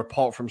anywhere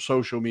apart from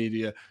social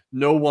media.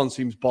 No one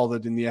seems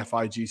bothered in the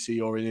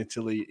FIGC or in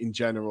Italy in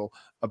general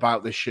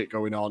about this shit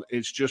going on.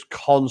 It's just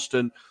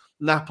constant.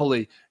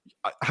 Napoli,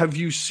 have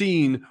you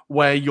seen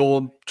where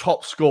your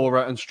top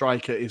scorer and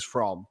striker is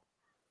from?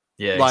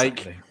 Yeah,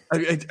 exactly.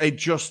 It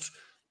just...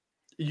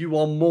 You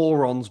are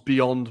morons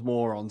beyond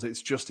morons.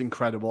 It's just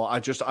incredible. I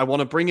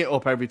want to bring it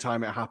up every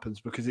time it happens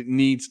because it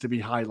needs to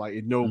be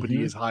highlighted.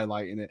 Nobody is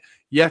highlighting it.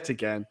 Yet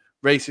again,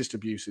 racist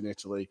abuse in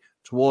Italy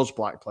towards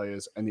black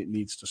players, and it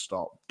needs to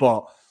stop.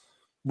 But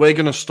we're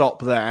going to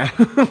stop there,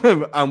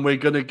 and we're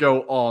going to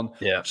go on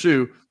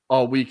to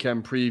our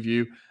weekend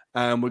preview,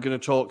 and we're going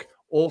to talk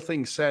all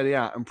things Serie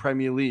A and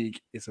Premier League.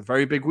 It's a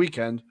very big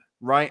weekend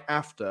right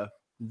after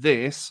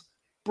this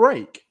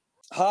break.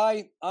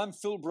 Hi, I'm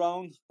Phil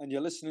Brown, and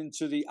you're listening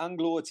to the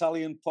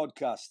Anglo-Italian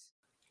podcast.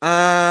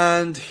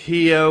 And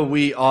here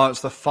we are. It's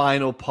the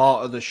final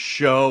part of the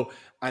show,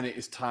 and it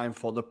is time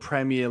for the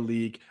Premier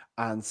League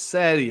and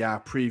Serie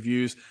A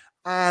previews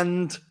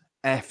and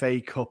FA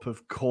Cup,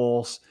 of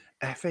course.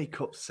 FA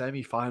Cup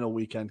semi-final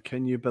weekend.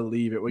 Can you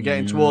believe it? We're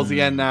getting towards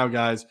the end now,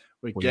 guys.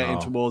 We're getting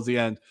towards the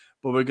end.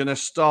 But we're going to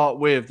start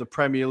with the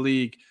Premier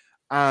League,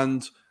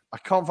 and I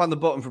can't find the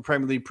button for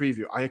Premier League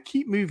preview. I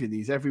keep moving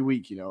these every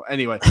week, you know.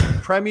 Anyway,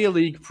 Premier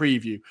League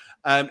preview.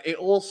 It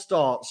all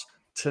starts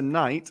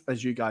tonight,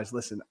 as you guys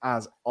listen,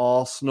 as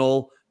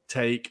Arsenal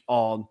take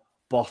on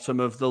bottom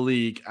of the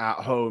league at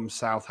home,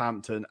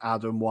 Southampton.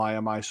 Adam, why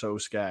am I so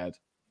scared?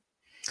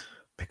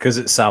 Because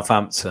it's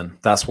Southampton.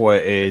 That's what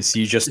it is.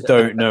 You just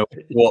don't know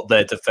what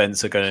their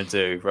defense are going to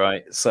do,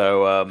 right?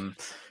 So,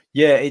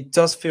 it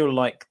does feel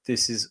like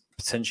this is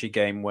potentially a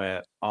game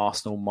where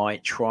Arsenal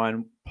might try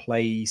and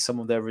play some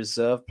of their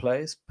reserve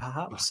players,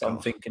 perhaps. I'm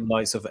thinking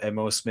likes of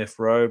Emil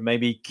Smith-Rowe,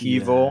 maybe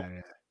Kivor.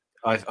 Yeah.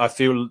 I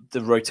feel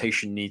the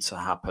rotation needs to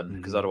happen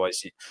because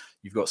otherwise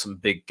you've got some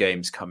big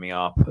games coming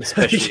up,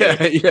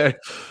 especially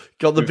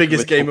got the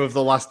biggest game of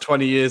the last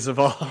 20 years of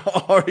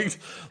our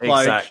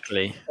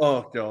exactly.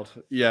 Oh god,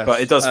 yeah. But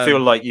it does feel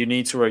like you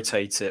need to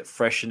rotate it,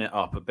 freshen it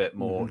up a bit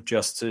more,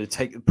 just to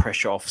take the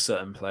pressure off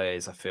certain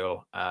players. I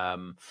feel,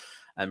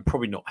 and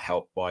probably not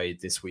helped by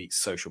this week's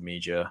social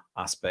media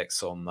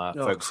aspects on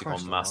focusing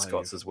on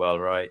mascots as well,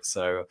 right?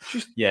 So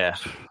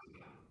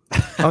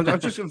I'm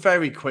just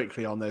very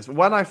quickly on this.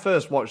 When I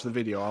first watched the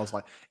video, I was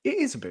like, it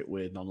is a bit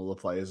weird none of the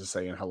players are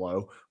saying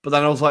hello. But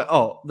then I was like,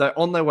 oh, they're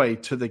on their way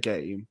to the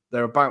game.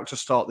 They're about to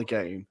start the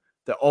game.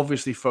 They're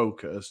obviously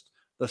focused.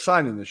 They're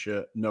signing the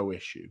shirt, no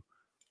issue.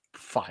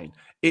 Fine.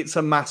 It's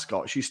a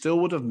mascot. She still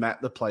would have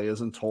met the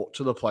players and talked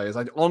to the players.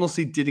 I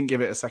honestly didn't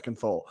give it a second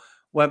thought.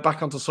 Went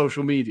back onto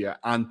social media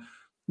and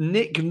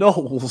Nick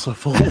Knowles,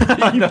 of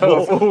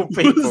all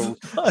people,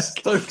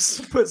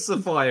 Stokes puts the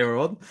fire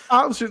on.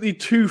 Absolutely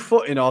 2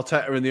 foot in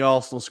Arteta in the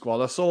Arsenal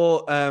squad. I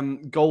saw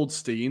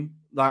Goldstein,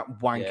 that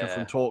wanker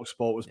from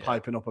TalkSport, was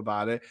piping up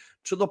about it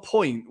to the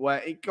point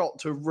where it got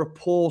to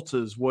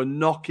reporters were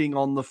knocking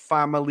on the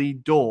family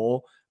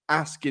door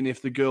asking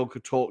if the girl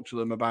could talk to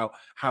them about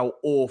how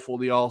awful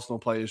the Arsenal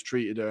players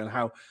treated her and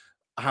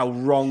how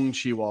wrong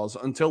she was,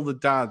 until the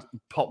dad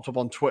popped up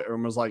on Twitter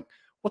and was like,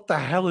 what the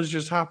hell has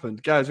just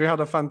happened? Guys, we had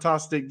a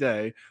fantastic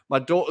day. My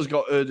daughter's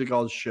got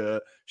Erdogan's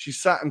shirt. She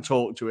sat and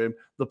talked to him.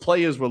 The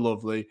players were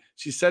lovely.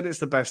 She said it's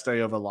the best day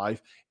of her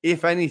life.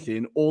 If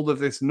anything, all of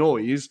this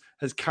noise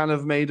has kind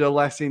of made her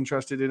less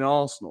interested in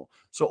Arsenal.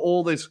 So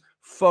all this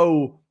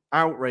faux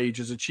outrage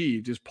has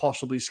achieved is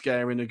possibly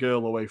scaring a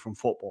girl away from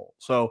football.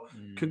 So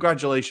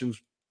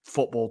congratulations,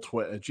 football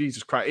Twitter.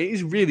 Jesus Christ.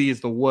 It really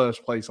is the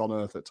worst place on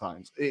earth at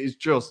times. It is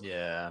just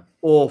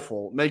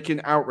awful,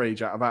 making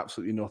outrage out of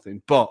absolutely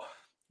nothing. But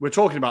we're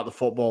talking about the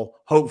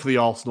football. Hopefully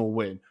Arsenal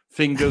win.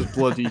 Fingers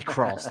bloody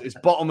crossed. It's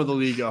bottom of the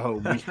league at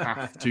home. We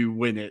have to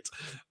win it.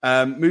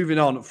 Moving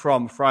on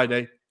from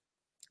Friday.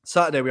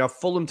 Saturday, we have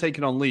Fulham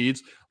taking on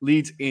Leeds.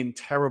 Leeds in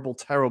terrible,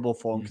 terrible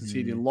form,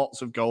 conceding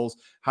lots of goals.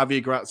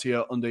 Javier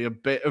Grazia under a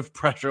bit of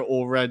pressure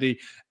already.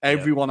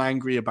 Everyone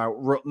angry about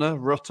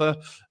Rutter,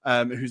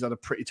 who's had a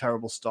pretty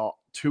terrible start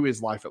to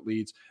his life at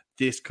Leeds.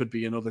 This could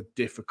be another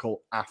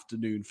difficult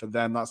afternoon for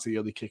them. That's the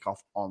early kickoff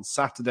on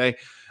Saturday.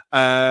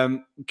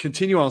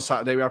 Continue on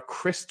Saturday. We have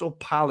Crystal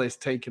Palace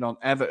taking on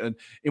Everton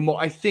in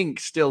what I think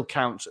still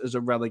counts as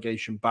a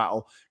relegation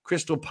battle.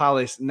 Crystal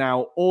Palace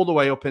now all the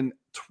way up in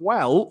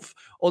 12th,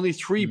 only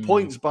 3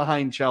 points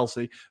behind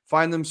Chelsea,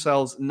 find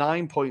themselves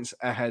 9 points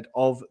ahead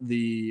of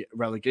the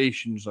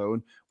relegation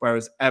zone,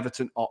 whereas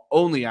Everton are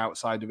only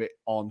outside of it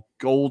on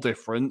goal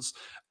difference.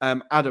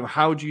 Adam,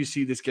 how do you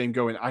see this game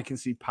going? I can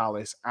see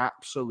Palace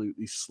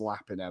absolutely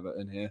slapping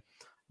Everton here.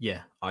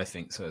 Yeah, I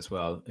think so as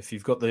well. If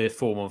you've got the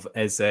form of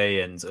Eze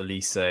and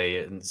Elise,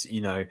 and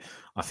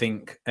I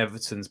think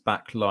Everton's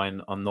back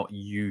line are not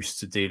used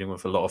to dealing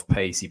with a lot of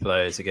pacey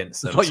players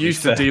against them. Not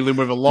used to dealing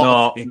with a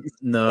lot of things.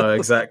 No,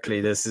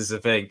 exactly. This is the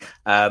thing.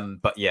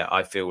 But yeah,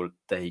 I feel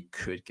they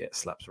could get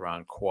slapped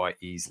around quite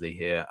easily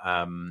here.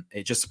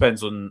 It just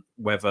depends on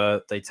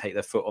whether they take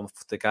their foot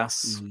off the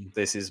gas.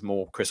 This is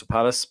more Crystal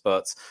Palace,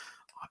 but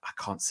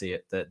I can't see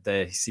it. That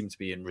they seem to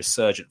be in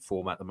resurgent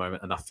form at the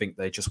moment, and I think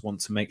they just want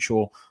to make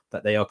sure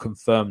that they are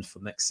confirmed for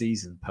next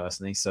season,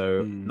 personally.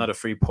 So another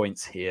 3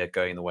 points here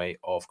going the way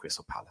of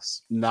Crystal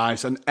Palace.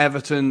 Nice. And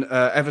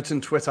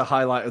Everton Twitter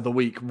highlight of the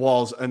week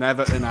was an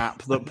Everton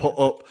app that put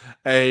up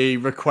a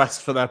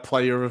request for their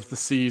player of the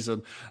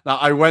season. Now,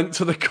 I went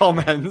to the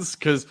comments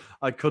because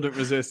I couldn't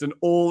resist, and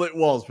all it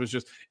was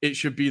just, it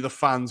should be the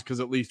fans because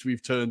at least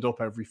we've turned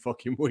up every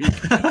fucking week,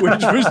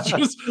 which was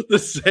just the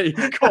same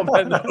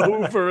comment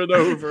over and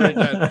over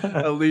again.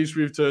 At least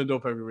we've turned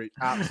up every week.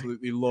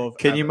 Absolutely love.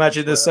 Can you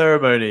imagine the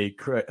ceremony,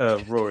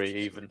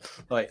 Rory? Even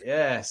like,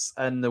 yes,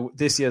 and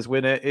this year's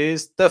winner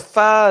is the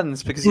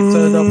fans because he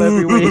turned up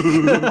every week,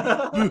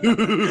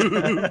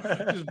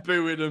 just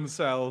booing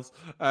themselves.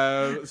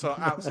 So I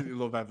absolutely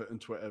love Everton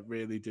Twitter.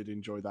 Really did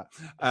enjoy that.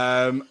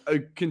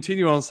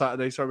 Continue on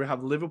Saturday. So we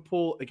have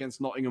Liverpool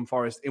against Nottingham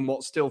Forest in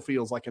what still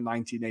feels like a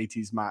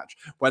 1980s match.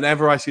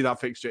 Whenever I see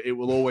that fixture, it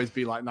will always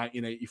be like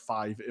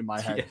 1985 in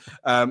my head.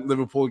 Yeah.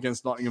 Liverpool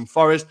against Nottingham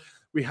Forest.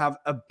 We have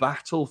a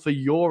battle for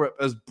Europe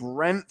as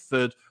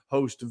Brentford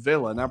host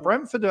Villa. Now,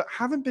 Brentford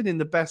haven't been in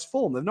the best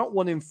form. They've not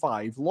won in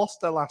 5,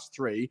 lost their last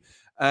 3.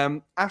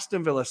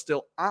 Aston Villa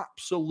still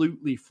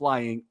absolutely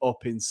flying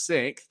up in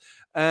 6th.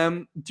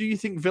 Do you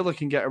think Villa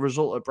can get a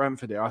result at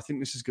Brentford here? I think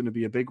this is going to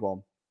be a big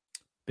one.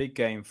 Big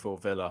game for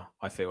Villa,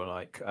 I feel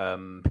like,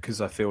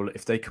 because I feel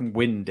if they can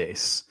win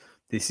this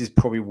is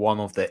probably one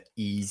of the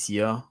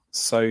easier,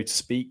 so to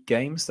speak,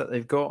 games that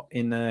they've got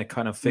in their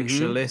kind of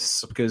fixture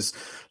lists. Because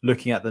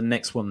looking at the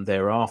next one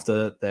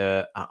thereafter,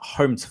 they're at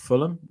home to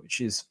Fulham,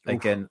 which is,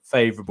 again,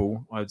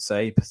 favourable, I would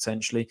say,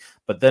 potentially.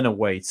 But then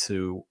away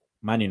to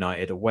Man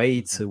United,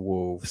 away to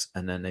Wolves,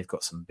 and then they've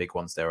got some big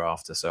ones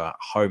thereafter. So at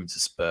home to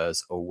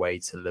Spurs, away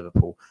to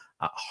Liverpool,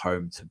 at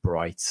home to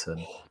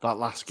Brighton. That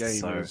last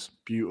game was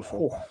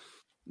beautiful.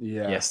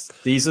 Yeah. Yes,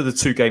 these are the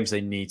 2 games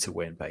they need to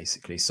win,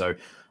 basically. So,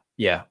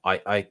 yeah,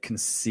 I can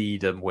see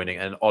them winning.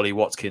 And Ollie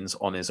Watkins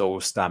on his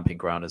old stamping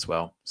ground as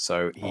well.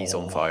 So he's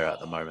on fire at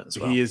the moment as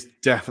well. He is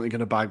definitely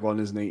going to bag one,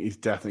 isn't he? He's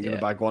definitely going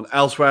to bag one.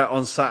 Elsewhere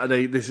on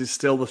Saturday, this is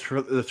still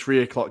the 3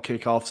 o'clock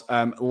kickoffs.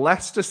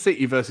 Leicester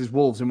City versus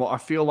Wolves in what I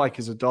feel like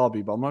is a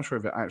derby, but I'm not sure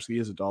if it actually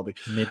is a derby.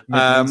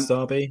 Midlands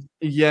derby?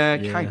 Yeah,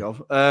 kind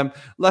of.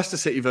 Leicester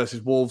City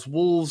versus Wolves.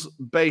 Wolves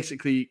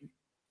basically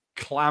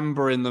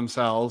clambering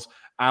themselves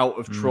out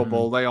of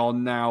trouble. They are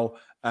now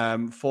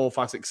 4,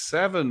 5, 6,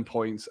 7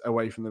 points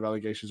away from the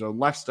relegation zone.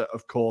 Leicester,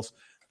 of course,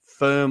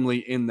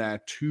 firmly in there,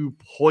 2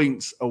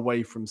 points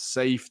away from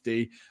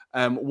safety.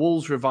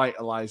 Wolves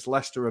revitalised,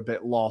 Leicester a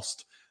bit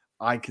lost.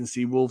 I can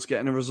see Wolves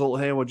getting a result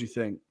here. What do you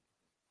think?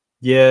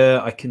 Yeah,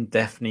 I can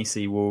definitely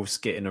see Wolves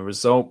getting a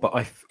result, but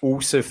I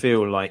also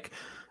feel like,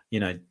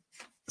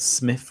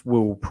 Smith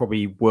will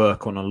probably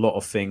work on a lot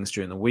of things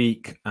during the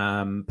week,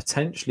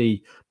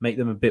 potentially make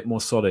them a bit more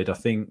solid. I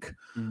think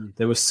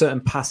there were certain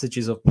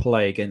passages of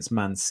play against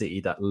Man City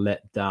that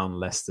let down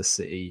Leicester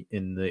City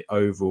in the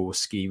overall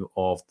scheme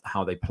of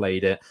how they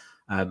played it.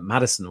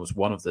 Maddison was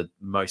one of the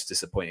most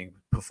disappointing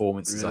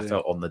performances I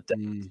felt on the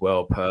day as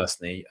well,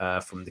 personally.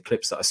 From the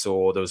clips that I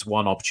saw, there was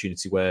one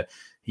opportunity where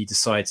he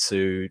decided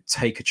to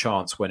take a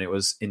chance when it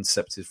was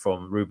intercepted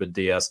from Ruben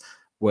Diaz,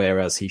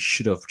 whereas he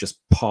should have just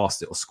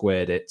passed it or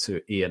squared it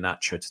to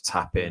Iheanacho to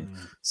tap in.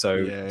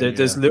 So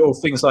there's little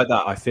things like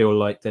that. I feel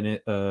like then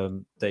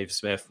Dave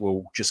Smith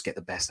will just get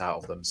the best out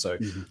of them. So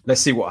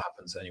let's see what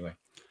happens anyway.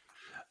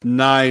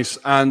 Nice.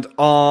 And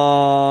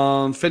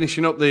on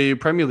finishing up the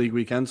Premier League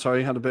weekend,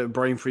 sorry, had a bit of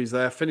brain freeze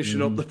there.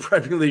 Finishing up the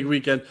Premier League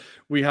weekend,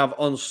 we have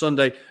on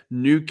Sunday,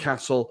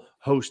 Newcastle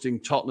hosting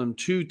Tottenham.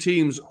 2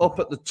 teams up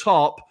at the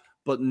top,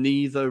 but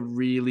neither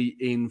really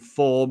in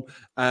form.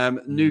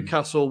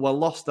 Newcastle,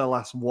 lost their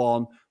last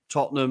 1.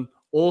 Tottenham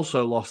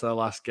also lost their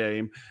last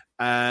game.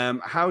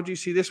 How do you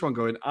see this one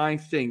going? I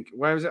think,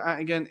 where is it at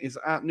again? It's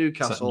at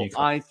Newcastle.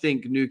 I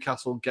think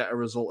Newcastle get a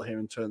result here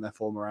and turn their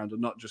form around,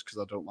 and not just because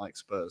I don't like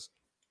Spurs.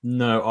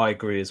 No, I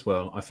agree as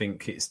well. I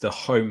think it's the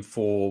home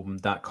form,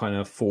 that kind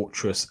of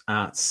fortress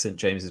at St.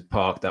 James's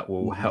Park that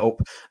will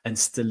help. And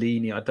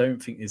Stellini, I don't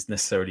think is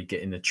necessarily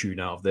getting the tune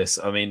out of this.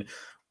 I mean,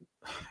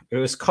 it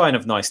was kind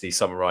of nicely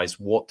summarized.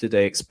 What did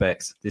they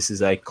expect? This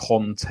is a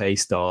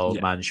Conte-style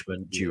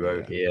management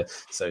duo here.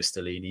 So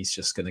Stellini's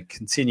just going to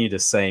continue the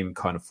same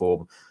kind of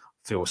form.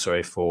 Feel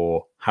sorry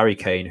for Harry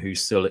Kane,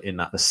 who's still in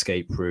that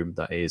escape room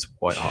that is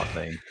White Hart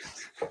Lane.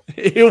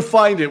 He'll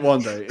find it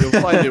one day.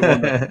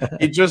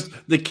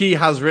 The key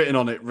has written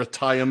on it,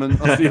 retirement.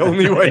 That's the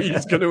only way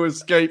he's going to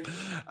escape.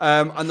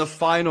 And the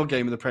final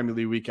game of the Premier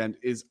League weekend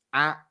is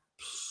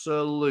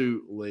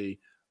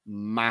absolutely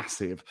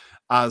massive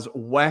as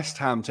West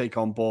Ham take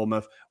on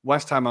Bournemouth.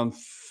 West Ham in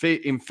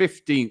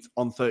 15th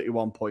on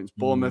 31 points.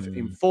 Bournemouth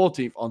in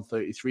 14th on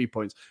 33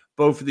 points.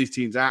 Both of these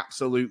teams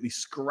absolutely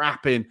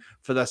scrapping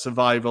for their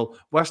survival.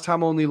 West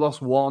Ham only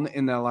lost 1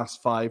 in their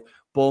last 5.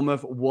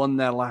 Bournemouth won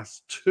their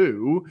last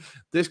 2.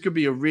 This could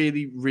be a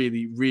really,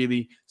 really,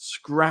 really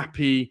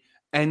scrappy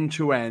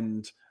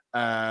end-to-end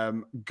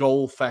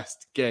goal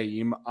fest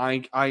game.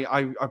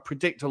 I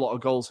predict a lot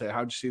of goals here.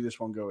 How do you see this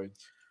one going?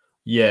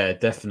 Yeah,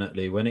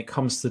 definitely. When it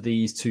comes to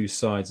these two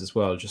sides as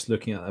well, just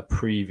looking at the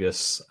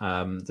previous,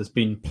 there's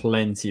been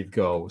plenty of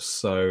goals.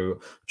 So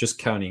just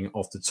counting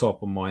off the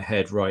top of my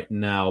head right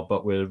now,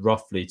 but we're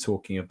roughly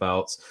talking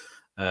about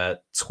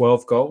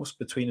 12 goals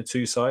between the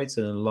two sides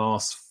in the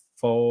last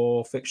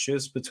 4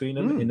 fixtures between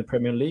them in the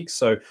Premier League.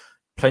 So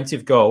plenty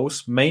of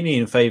goals, mainly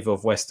in favour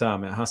of West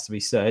Ham, it has to be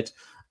said.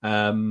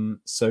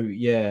 So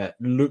yeah,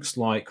 looks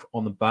like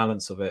on the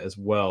balance of it as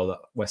well that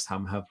West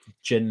Ham have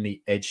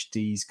generally edged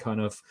these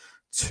kind of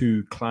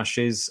 2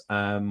 clashes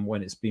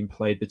when it's been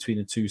played between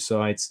the two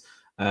sides.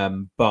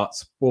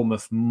 But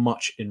Bournemouth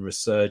much in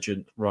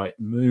resurgent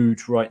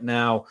mood right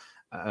now.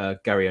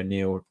 Gary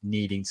O'Neill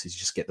needing to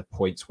just get the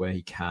points where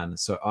he can.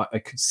 So I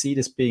could see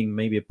this being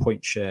maybe a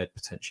point shared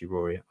potentially,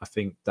 Rory. I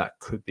think that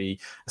could be,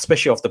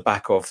 especially off the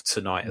back of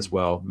tonight as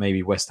well.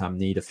 Maybe West Ham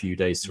need a few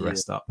days to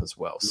rest up as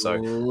well. So a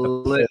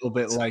little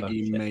bit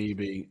leggy,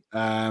 maybe.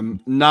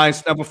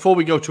 Nice. Now, before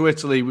we go to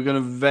Italy, we're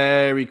going to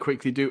very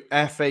quickly do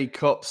FA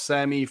Cup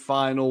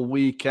semi-final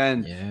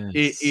weekend. Yes.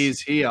 It is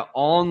here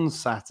on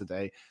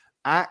Saturday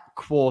at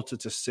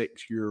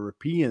 5:45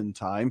 European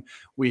time.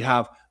 We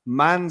have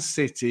Man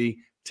City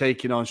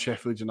taking on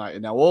Sheffield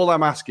United. Now, all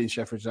I'm asking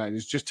Sheffield United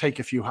is just take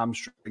a few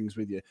hamstrings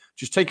with you.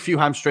 Just take a few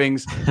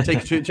hamstrings, take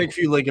a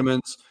few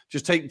ligaments.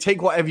 Just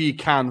take whatever you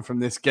can from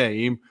this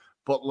game,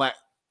 but let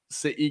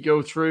City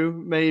go through,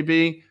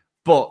 maybe.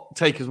 But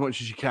take as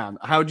much as you can.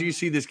 How do you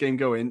see this game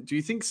going? Do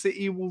you think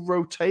City will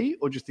rotate,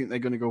 or do you think they're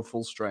going to go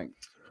full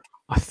strength?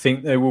 I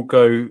think they will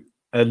go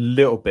a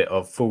little bit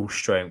of full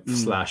strength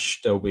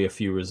 / there'll be a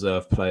few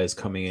reserve players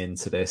coming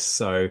into this.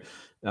 So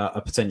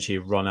a potentially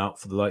run out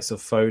for the likes of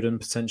Foden,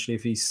 potentially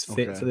if he's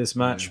fit for this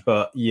match. Yeah.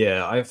 But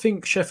yeah, I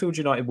think Sheffield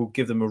United will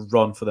give them a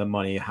run for their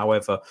money.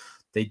 However,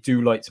 they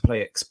do like to play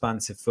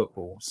expansive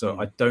football. So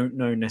I don't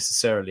know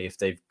necessarily if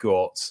they've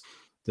got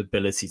the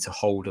ability to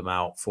hold them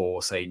out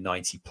for, say,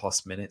 90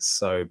 plus minutes.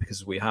 So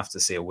because we have to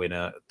see a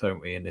winner,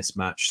 don't we, in this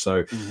match?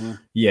 So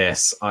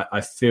yes, I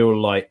feel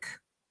like,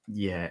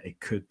 yeah, it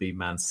could be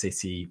Man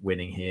City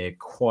winning here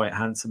quite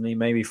handsomely,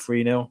 maybe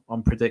 3-0,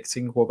 I'm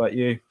predicting. What about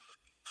you?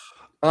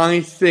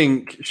 I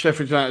think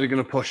Sheffield United are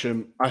going to push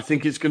them. I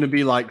think it's going to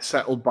be like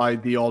settled by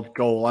the odd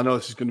goal. I know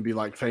this is going to be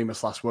like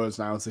famous last words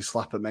now as they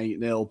slap them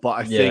 8-0, but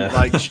I think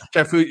like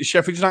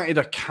Sheffield United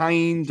are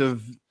kind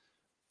of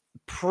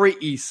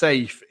pretty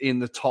safe in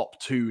the top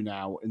 2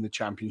 now in the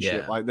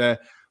Championship. Like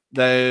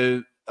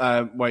they're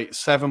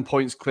 7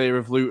 points clear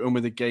of Luton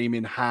with a game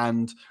in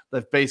hand.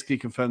 They've basically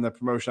confirmed their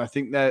promotion. I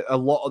think a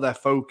lot of their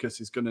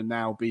focus is going to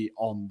now be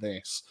on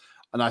this.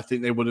 And I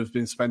think they would have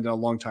been spending a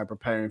long time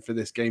preparing for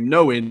this game,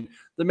 knowing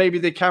that maybe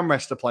they can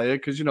rest a player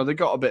because, you know, they've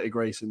got a bit of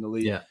grace in the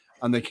league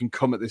and they can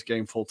come at this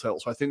game full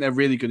tilt. So I think they're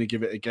really going to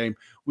give it a game.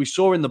 We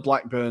saw in the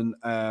Blackburn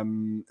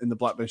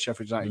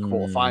Sheffield United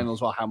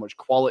quarterfinals how much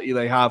quality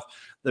they have.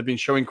 They've been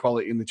showing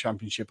quality in the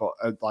Championship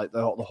like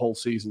the whole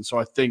season. So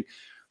I think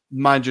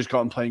manager's got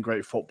them playing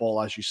great football,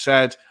 as you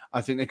said.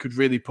 I think they could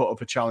really put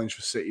up a challenge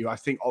for City. I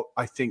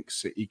think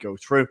City go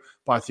through,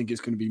 but I think it's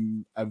going to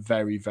be a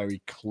very,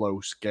 very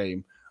close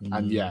game.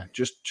 And yeah,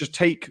 just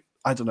take,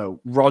 I don't know,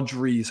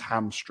 Rodri's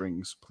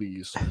hamstrings,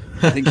 please.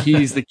 I think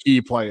he's the key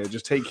player.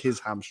 Just take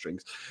his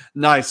hamstrings.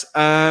 Nice.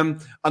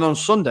 And on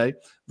Sunday,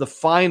 the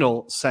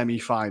final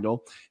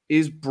semi-final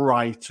is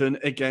Brighton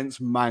against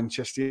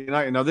Manchester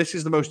United. Now, this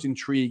is the most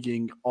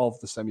intriguing of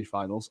the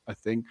semi-finals, I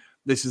think.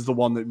 This is the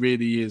one that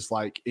really is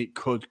like, it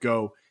could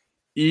go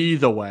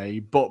either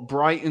way. But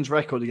Brighton's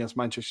record against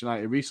Manchester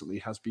United recently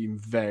has been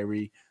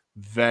very,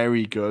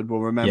 very good.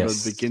 We'll remember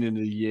the beginning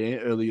of the year,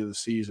 earlier the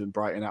season,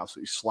 Brighton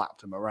absolutely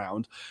slapped him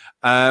around.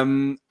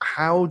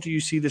 How do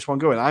you see this one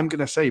going? I'm going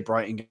to say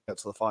Brighton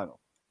gets to the final.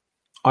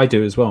 I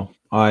do as well.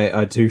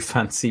 I do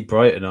fancy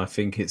Brighton. I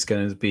think it's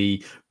going to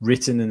be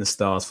written in the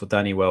stars for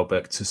Danny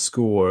Welbeck to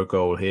score a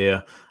goal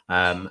here.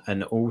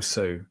 And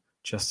also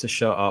just to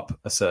shut up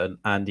a certain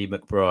Andy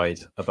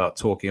McBride about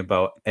talking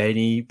about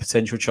any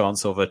potential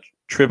chance of a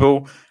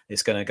triple.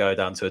 It's going to go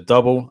down to a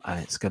double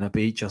and it's going to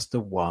be just a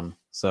 1.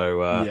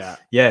 So,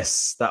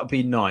 yes, that would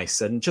be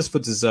nice. And just for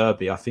De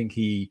Zerbi, I think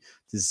he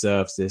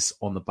deserves this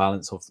on the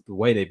balance of the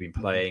way they've been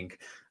playing.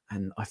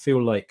 And I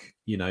feel like,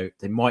 you know,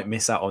 they might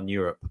miss out on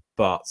Europe,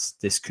 but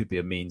this could be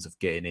a means of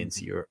getting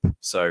into Europe.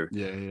 So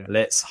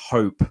let's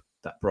hope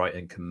that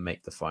Brighton can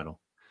make the final.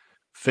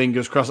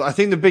 Fingers crossed. I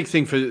think the big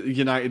thing for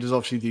United is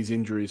obviously these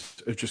injuries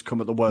have just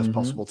come at the worst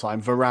possible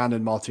time. Varane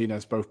and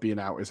Martinez both being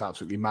out is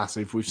absolutely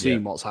massive. We've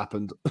seen what's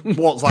happened,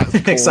 what's that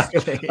caused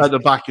at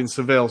the back in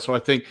Seville. So I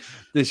think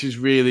this is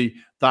really,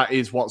 that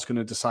is what's going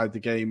to decide the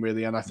game,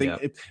 really. And I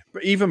think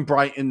even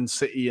Brighton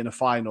City in a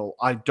final,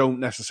 I don't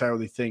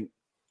necessarily think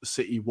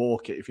City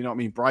walk it. If you know what I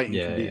mean, Brighton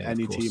can beat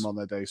any team on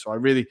their day. So I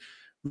really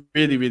hope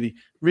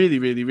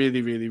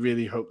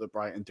that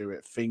Brighton do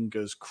it.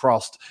 Fingers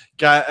crossed.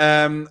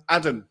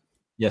 Adam.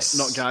 Yes.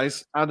 Not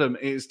guys. Adam,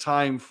 it is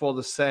time for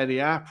the Serie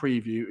A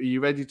preview. Are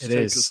you ready to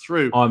take us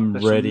through? I'm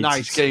ready. Some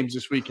nice games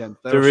this weekend.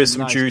 There is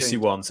some nice juicy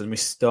ones. And we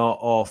start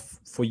off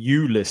for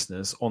you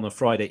listeners on a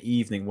Friday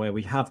evening where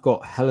we have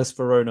got Hellas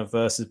Verona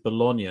versus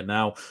Bologna.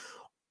 Now,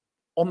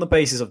 on the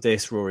basis of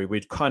this, Rory,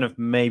 we'd kind of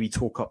maybe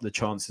talk up the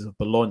chances of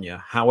Bologna.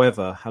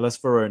 However, Hellas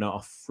Verona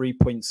are 3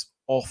 points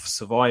off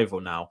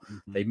survival now.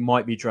 Mm-hmm. They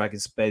might be dragging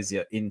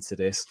Spezia into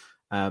this.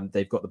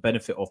 They've got the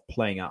benefit of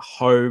playing at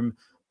home.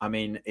 I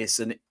mean, it's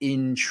an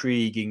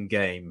intriguing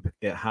game,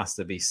 it has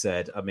to be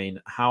said. I mean,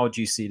 how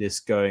do you see this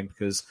going?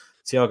 Because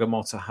Thiago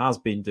Motta has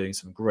been doing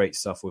some great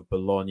stuff with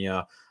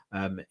Bologna.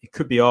 It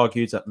could be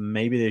argued that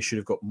maybe they should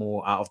have got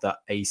more out of that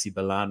AC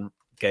Milan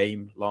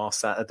game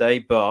last Saturday.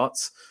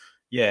 But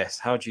yes,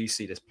 how do you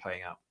see this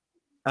playing out?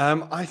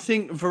 I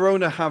think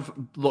Verona have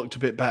looked a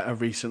bit better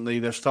recently.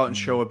 They're starting to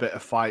show a bit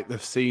of fight.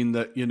 They've seen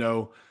that,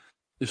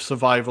 if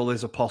survival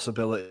is a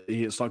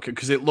possibility, it's not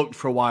because it looked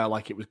for a while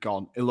like it was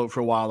gone. It looked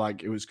for a while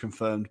like it was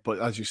confirmed. But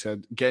as you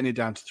said, getting it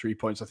down to 3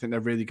 points, I think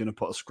they're really going to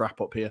put a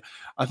scrap up here.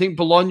 I think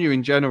Bologna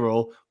in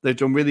general, they've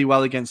done really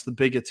well against the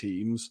bigger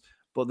teams,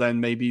 but then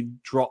maybe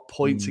drop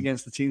points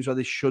against the teams where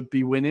they should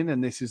be winning.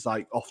 And this is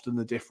like often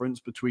the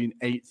difference between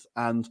 8th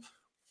and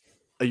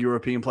a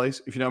European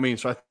place, if you know what I mean.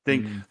 So I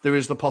think there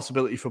is the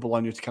possibility for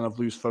Bologna to kind of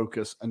lose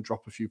focus and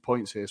drop a few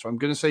points here. So I'm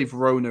going to say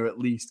Verona at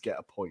least get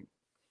a point.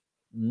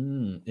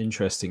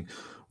 Interesting.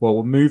 Well,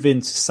 we'll move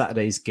into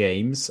Saturday's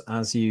games.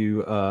 As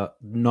you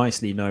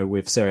nicely know,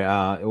 with Serie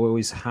A, it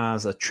always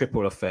has a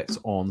triple effect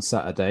on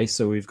Saturday.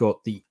 So we've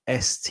got the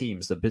S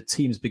teams, the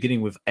teams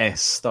beginning with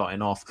S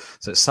starting off.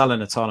 So it's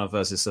Salernitana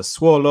versus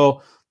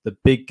Sassuolo. The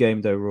big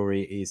game, though,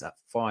 Rory, is at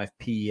 5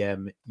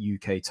 p.m.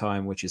 UK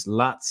time, which is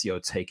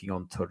Lazio taking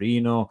on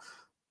Torino.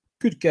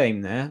 Good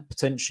game there.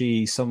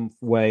 Potentially some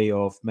way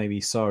of maybe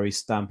Sarri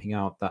stamping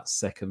out that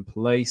second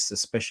place,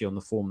 especially on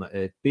the form that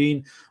it had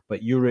been.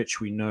 But Juric,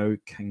 we know,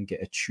 can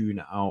get a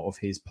tune out of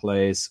his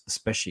players,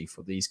 especially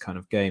for these kind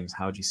of games.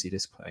 How do you see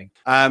this playing?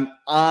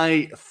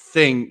 I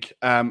think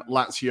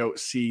Lazio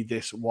see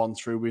this one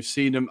through. We've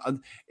seen them. And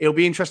it'll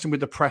be interesting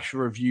with the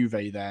pressure of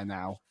Juve there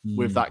now,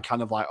 with that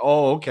kind of like,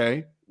 oh,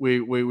 okay,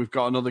 we've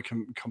got another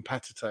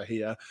competitor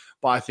here.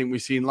 But I think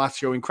we've seen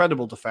Lazio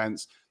incredible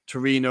defense.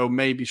 Torino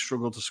maybe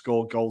struggled to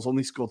score goals,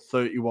 only scored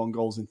 31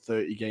 goals in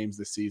 30 games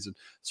this season.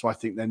 So I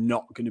think they're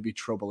not going to be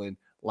troubling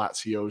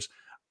Lazio's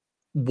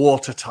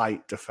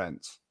watertight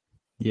defense.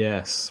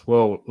 Yes.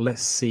 Well,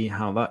 let's see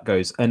how that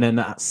goes. And then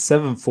at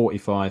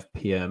 7:45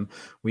 p.m.,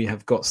 we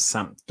have got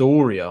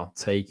Sampdoria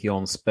taking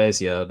on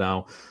Spezia.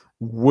 Now,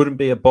 wouldn't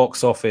be a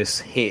box office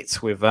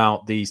hit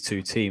without these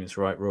two teams,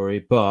 right,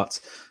 Rory? But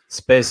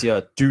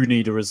Spezia do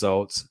need a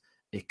result.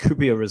 It could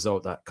be a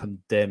result that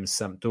condemns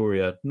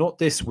Sampdoria, not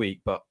this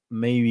week, but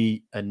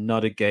maybe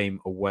another game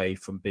away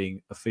from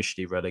being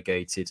officially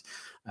relegated.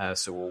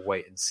 So we'll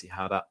wait and see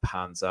how that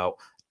pans out.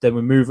 Then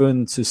we move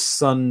on to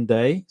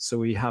Sunday. So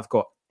we have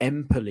got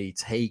Empoli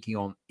taking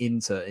on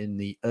Inter in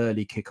the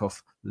early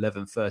kickoff,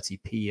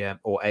 11:30 p.m.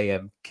 or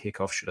a.m.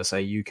 kickoff, should I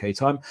say, UK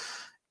time.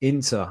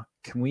 Inter,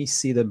 can we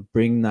see them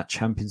bring that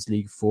Champions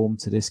League form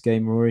to this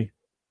game, Rory?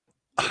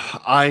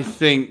 I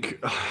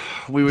think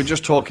we were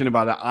just talking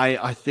about it.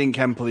 I think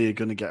Empoli are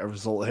going to get a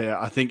result here.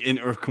 I think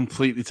Inter have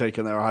completely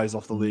taken their eyes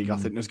off the league. I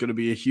think there's going to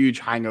be a huge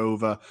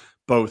hangover,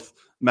 both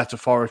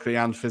metaphorically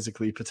and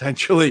physically,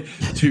 potentially,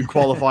 to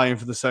qualifying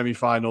for the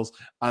semi-finals.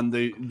 And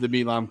the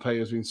Milan player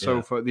has been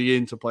the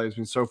Inter player has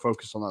been so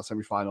focused on that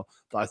semi-final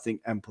that I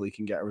think Empoli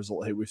can get a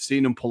result here. We've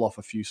seen them pull off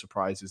a few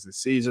surprises this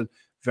season.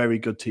 Very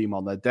good team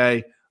on their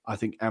day. I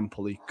think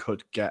Empoli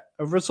could get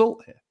a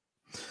result here.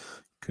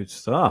 Good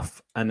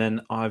stuff. And then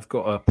I've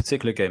got a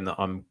particular game that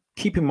I'm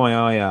keeping my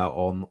eye out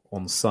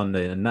on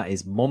Sunday, and that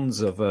is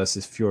Monza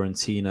versus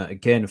Fiorentina.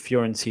 Again,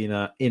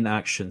 Fiorentina in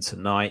action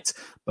tonight,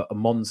 but a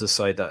Monza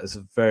side that is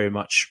very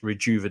much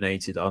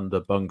rejuvenated under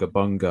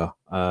Bunga.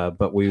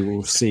 But we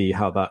will see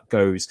how that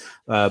goes.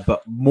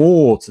 But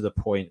more to the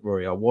point,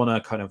 Rory, I want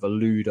to kind of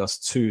allude us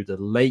to the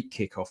late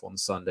kickoff on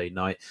Sunday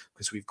night,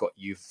 because we've got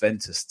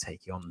Juventus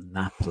taking on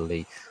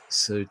Napoli.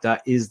 So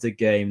that is the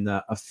game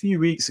that a few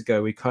weeks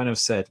ago we kind of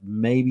said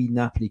maybe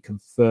Napoli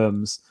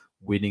confirms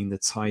winning the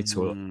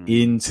title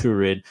in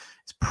Turin.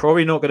 It's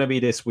probably not going to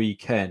be this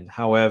weekend.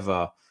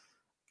 However,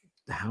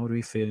 how do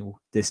we feel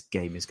this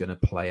game is going to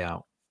play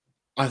out?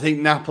 I think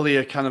Napoli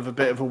are kind of a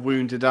bit of a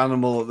wounded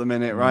animal at the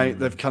minute, right?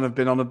 They've kind of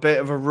been on a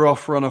bit of a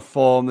rough run of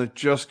form. They've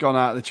just gone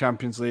out of the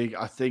Champions League.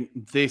 I think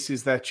this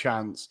is their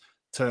chance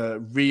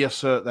to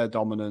reassert their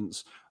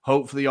dominance.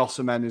 Hopefully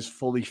Osimhen is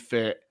fully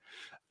fit.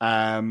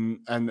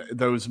 And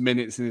those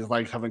minutes in his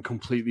legs haven't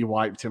completely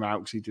wiped him out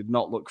because he did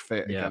not look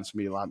fit against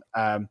Milan.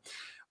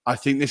 I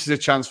think this is a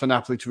chance for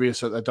Napoli to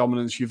reassert their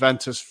dominance.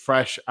 Juventus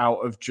fresh out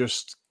of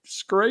just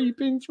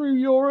scraping through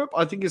Europe.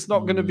 I think it's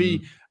not going to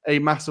be a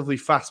massively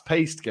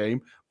fast-paced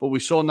game, but we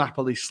saw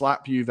Napoli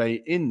slap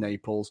Juve in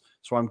Naples.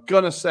 So I'm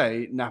going to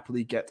say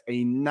Napoli get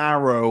a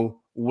narrow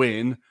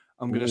win.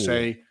 I'm going to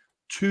say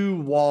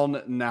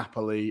 2-1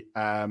 Napoli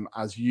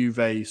as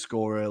Juve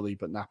score early,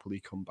 but Napoli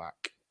come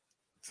back.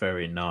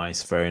 Very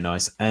nice, very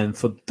nice. And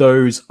for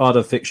those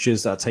other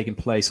fixtures that are taking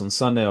place on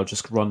Sunday, I'll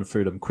just run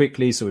through them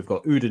quickly. So we've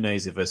got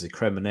Udinese versus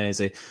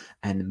Cremonese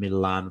and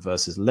Milan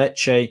versus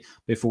Lecce.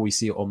 Before we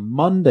see on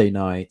Monday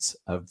night,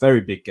 a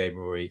very big game,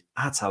 Rory.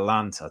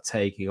 Atalanta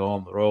taking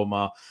on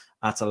Roma.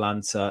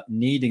 Atalanta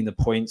needing the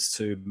points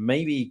to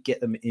maybe get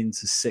them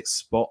into sixth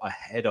spot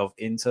ahead of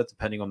Inter,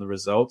 depending on the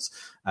results.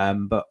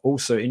 But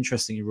also,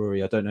 interestingly,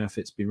 Rory, I don't know if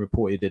it's been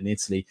reported in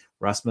Italy,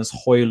 Rasmus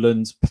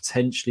Højlund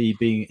potentially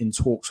being in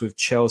talks with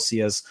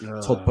Chelsea as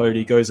Todd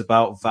Bowley goes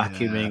about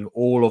vacuuming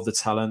all of the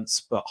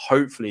talents. But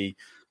hopefully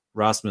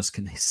Rasmus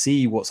can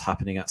see what's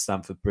happening at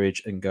Stamford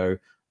Bridge and go,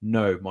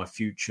 no, my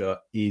future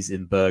is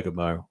in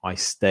Bergamo. I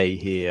stay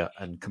here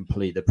and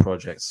complete the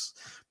projects.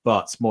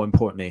 But more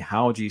importantly,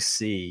 how do you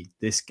see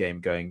this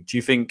game going? Do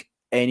you think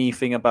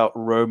anything about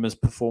Roma's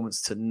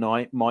performance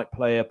tonight might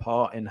play a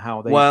part in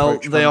how they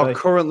approach they Monday? are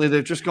currently,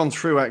 they've just gone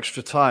through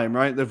extra time,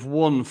 right? They've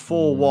won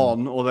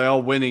 4-1, or they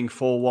are winning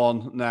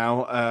 4-1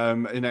 now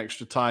in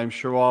extra time.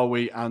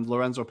 Sharawi and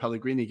Lorenzo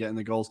Pellegrini getting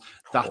the goals.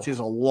 That is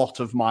a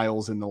lot of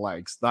miles in the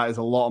legs. That is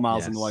a lot of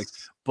miles in the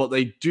legs. But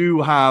they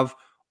do have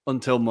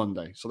until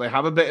Monday. So they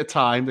have a bit of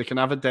time. They can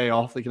have a day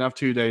off. They can have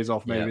 2 days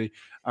off maybe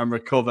and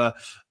recover.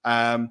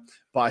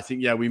 But I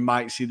think, we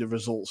might see the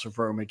results of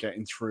Roma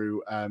getting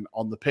through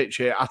on the pitch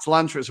here.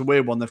 Atalanta, it's a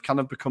weird one. They've kind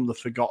of become the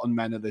forgotten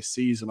men of this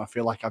season. I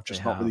feel like I've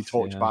just not really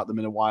talked about them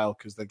in a while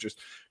because they've just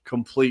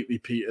completely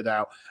petered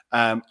out.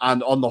 And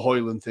on the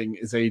Højlund thing,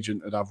 his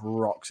agent would have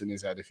rocks in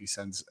his head if he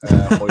sends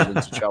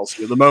Højlund to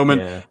Chelsea. At the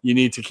moment, you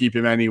need to keep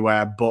him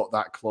anywhere but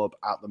that club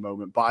at the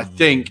moment. But I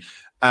think...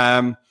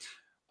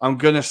 I'm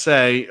going to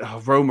say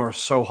Roma are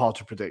so hard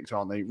to predict,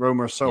 aren't they?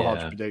 Roma are so hard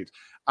to predict.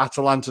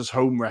 Atalanta's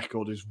home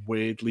record is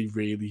weirdly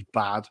really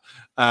bad.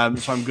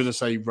 So I'm going to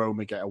say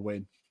Roma get a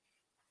win.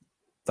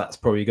 That's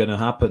probably going to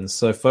happen.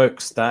 So,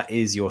 folks, that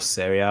is your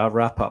Serie A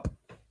wrap-up.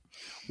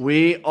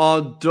 We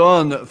are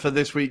done for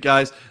this week,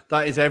 guys.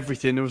 That is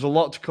everything. There was a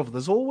lot to cover.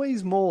 There's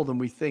always more than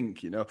we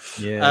think,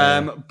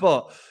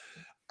 but...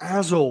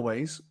 As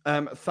always,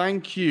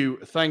 thank you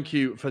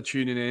for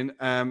tuning in.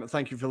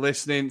 Thank you for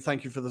listening.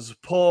 Thank you for the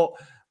support.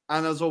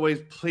 And as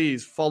always,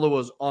 please follow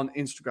us on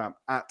Instagram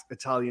at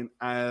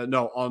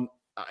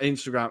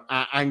Instagram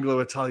at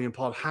Anglo-Italian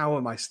Pod. How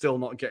am I still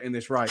not getting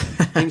this right?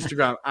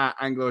 Instagram at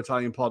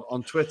Anglo-Italian Pod.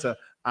 On Twitter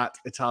at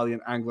Italian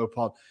Anglo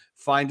Pod.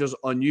 Find us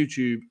on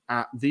YouTube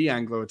at The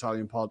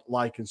Anglo-Italian Pod.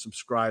 Like and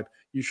subscribe.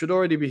 You should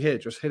already be here.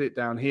 Just hit it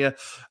down here.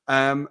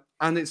 And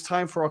it's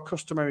time for our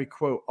customary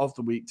quote of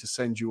the week to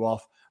send you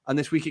off. And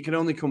this week, it can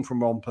only come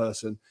from one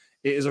person.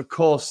 It is, of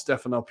course,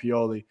 Stefano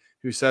Pioli,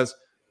 who says,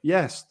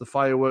 yes, the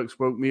fireworks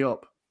woke me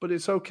up, but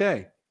it's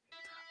okay.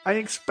 I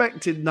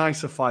expected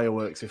nicer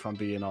fireworks, if I'm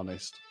being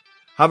honest.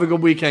 Have a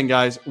good weekend,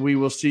 guys. We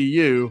will see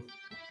you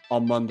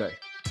on Monday.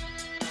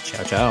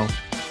 Ciao, ciao.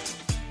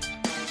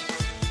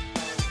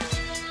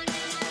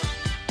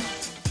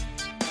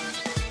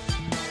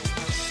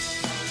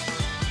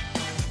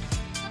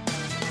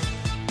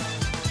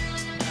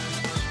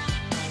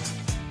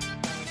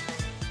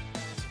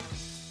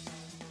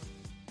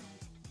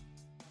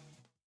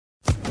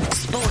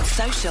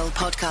 Social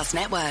Podcast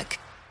Network.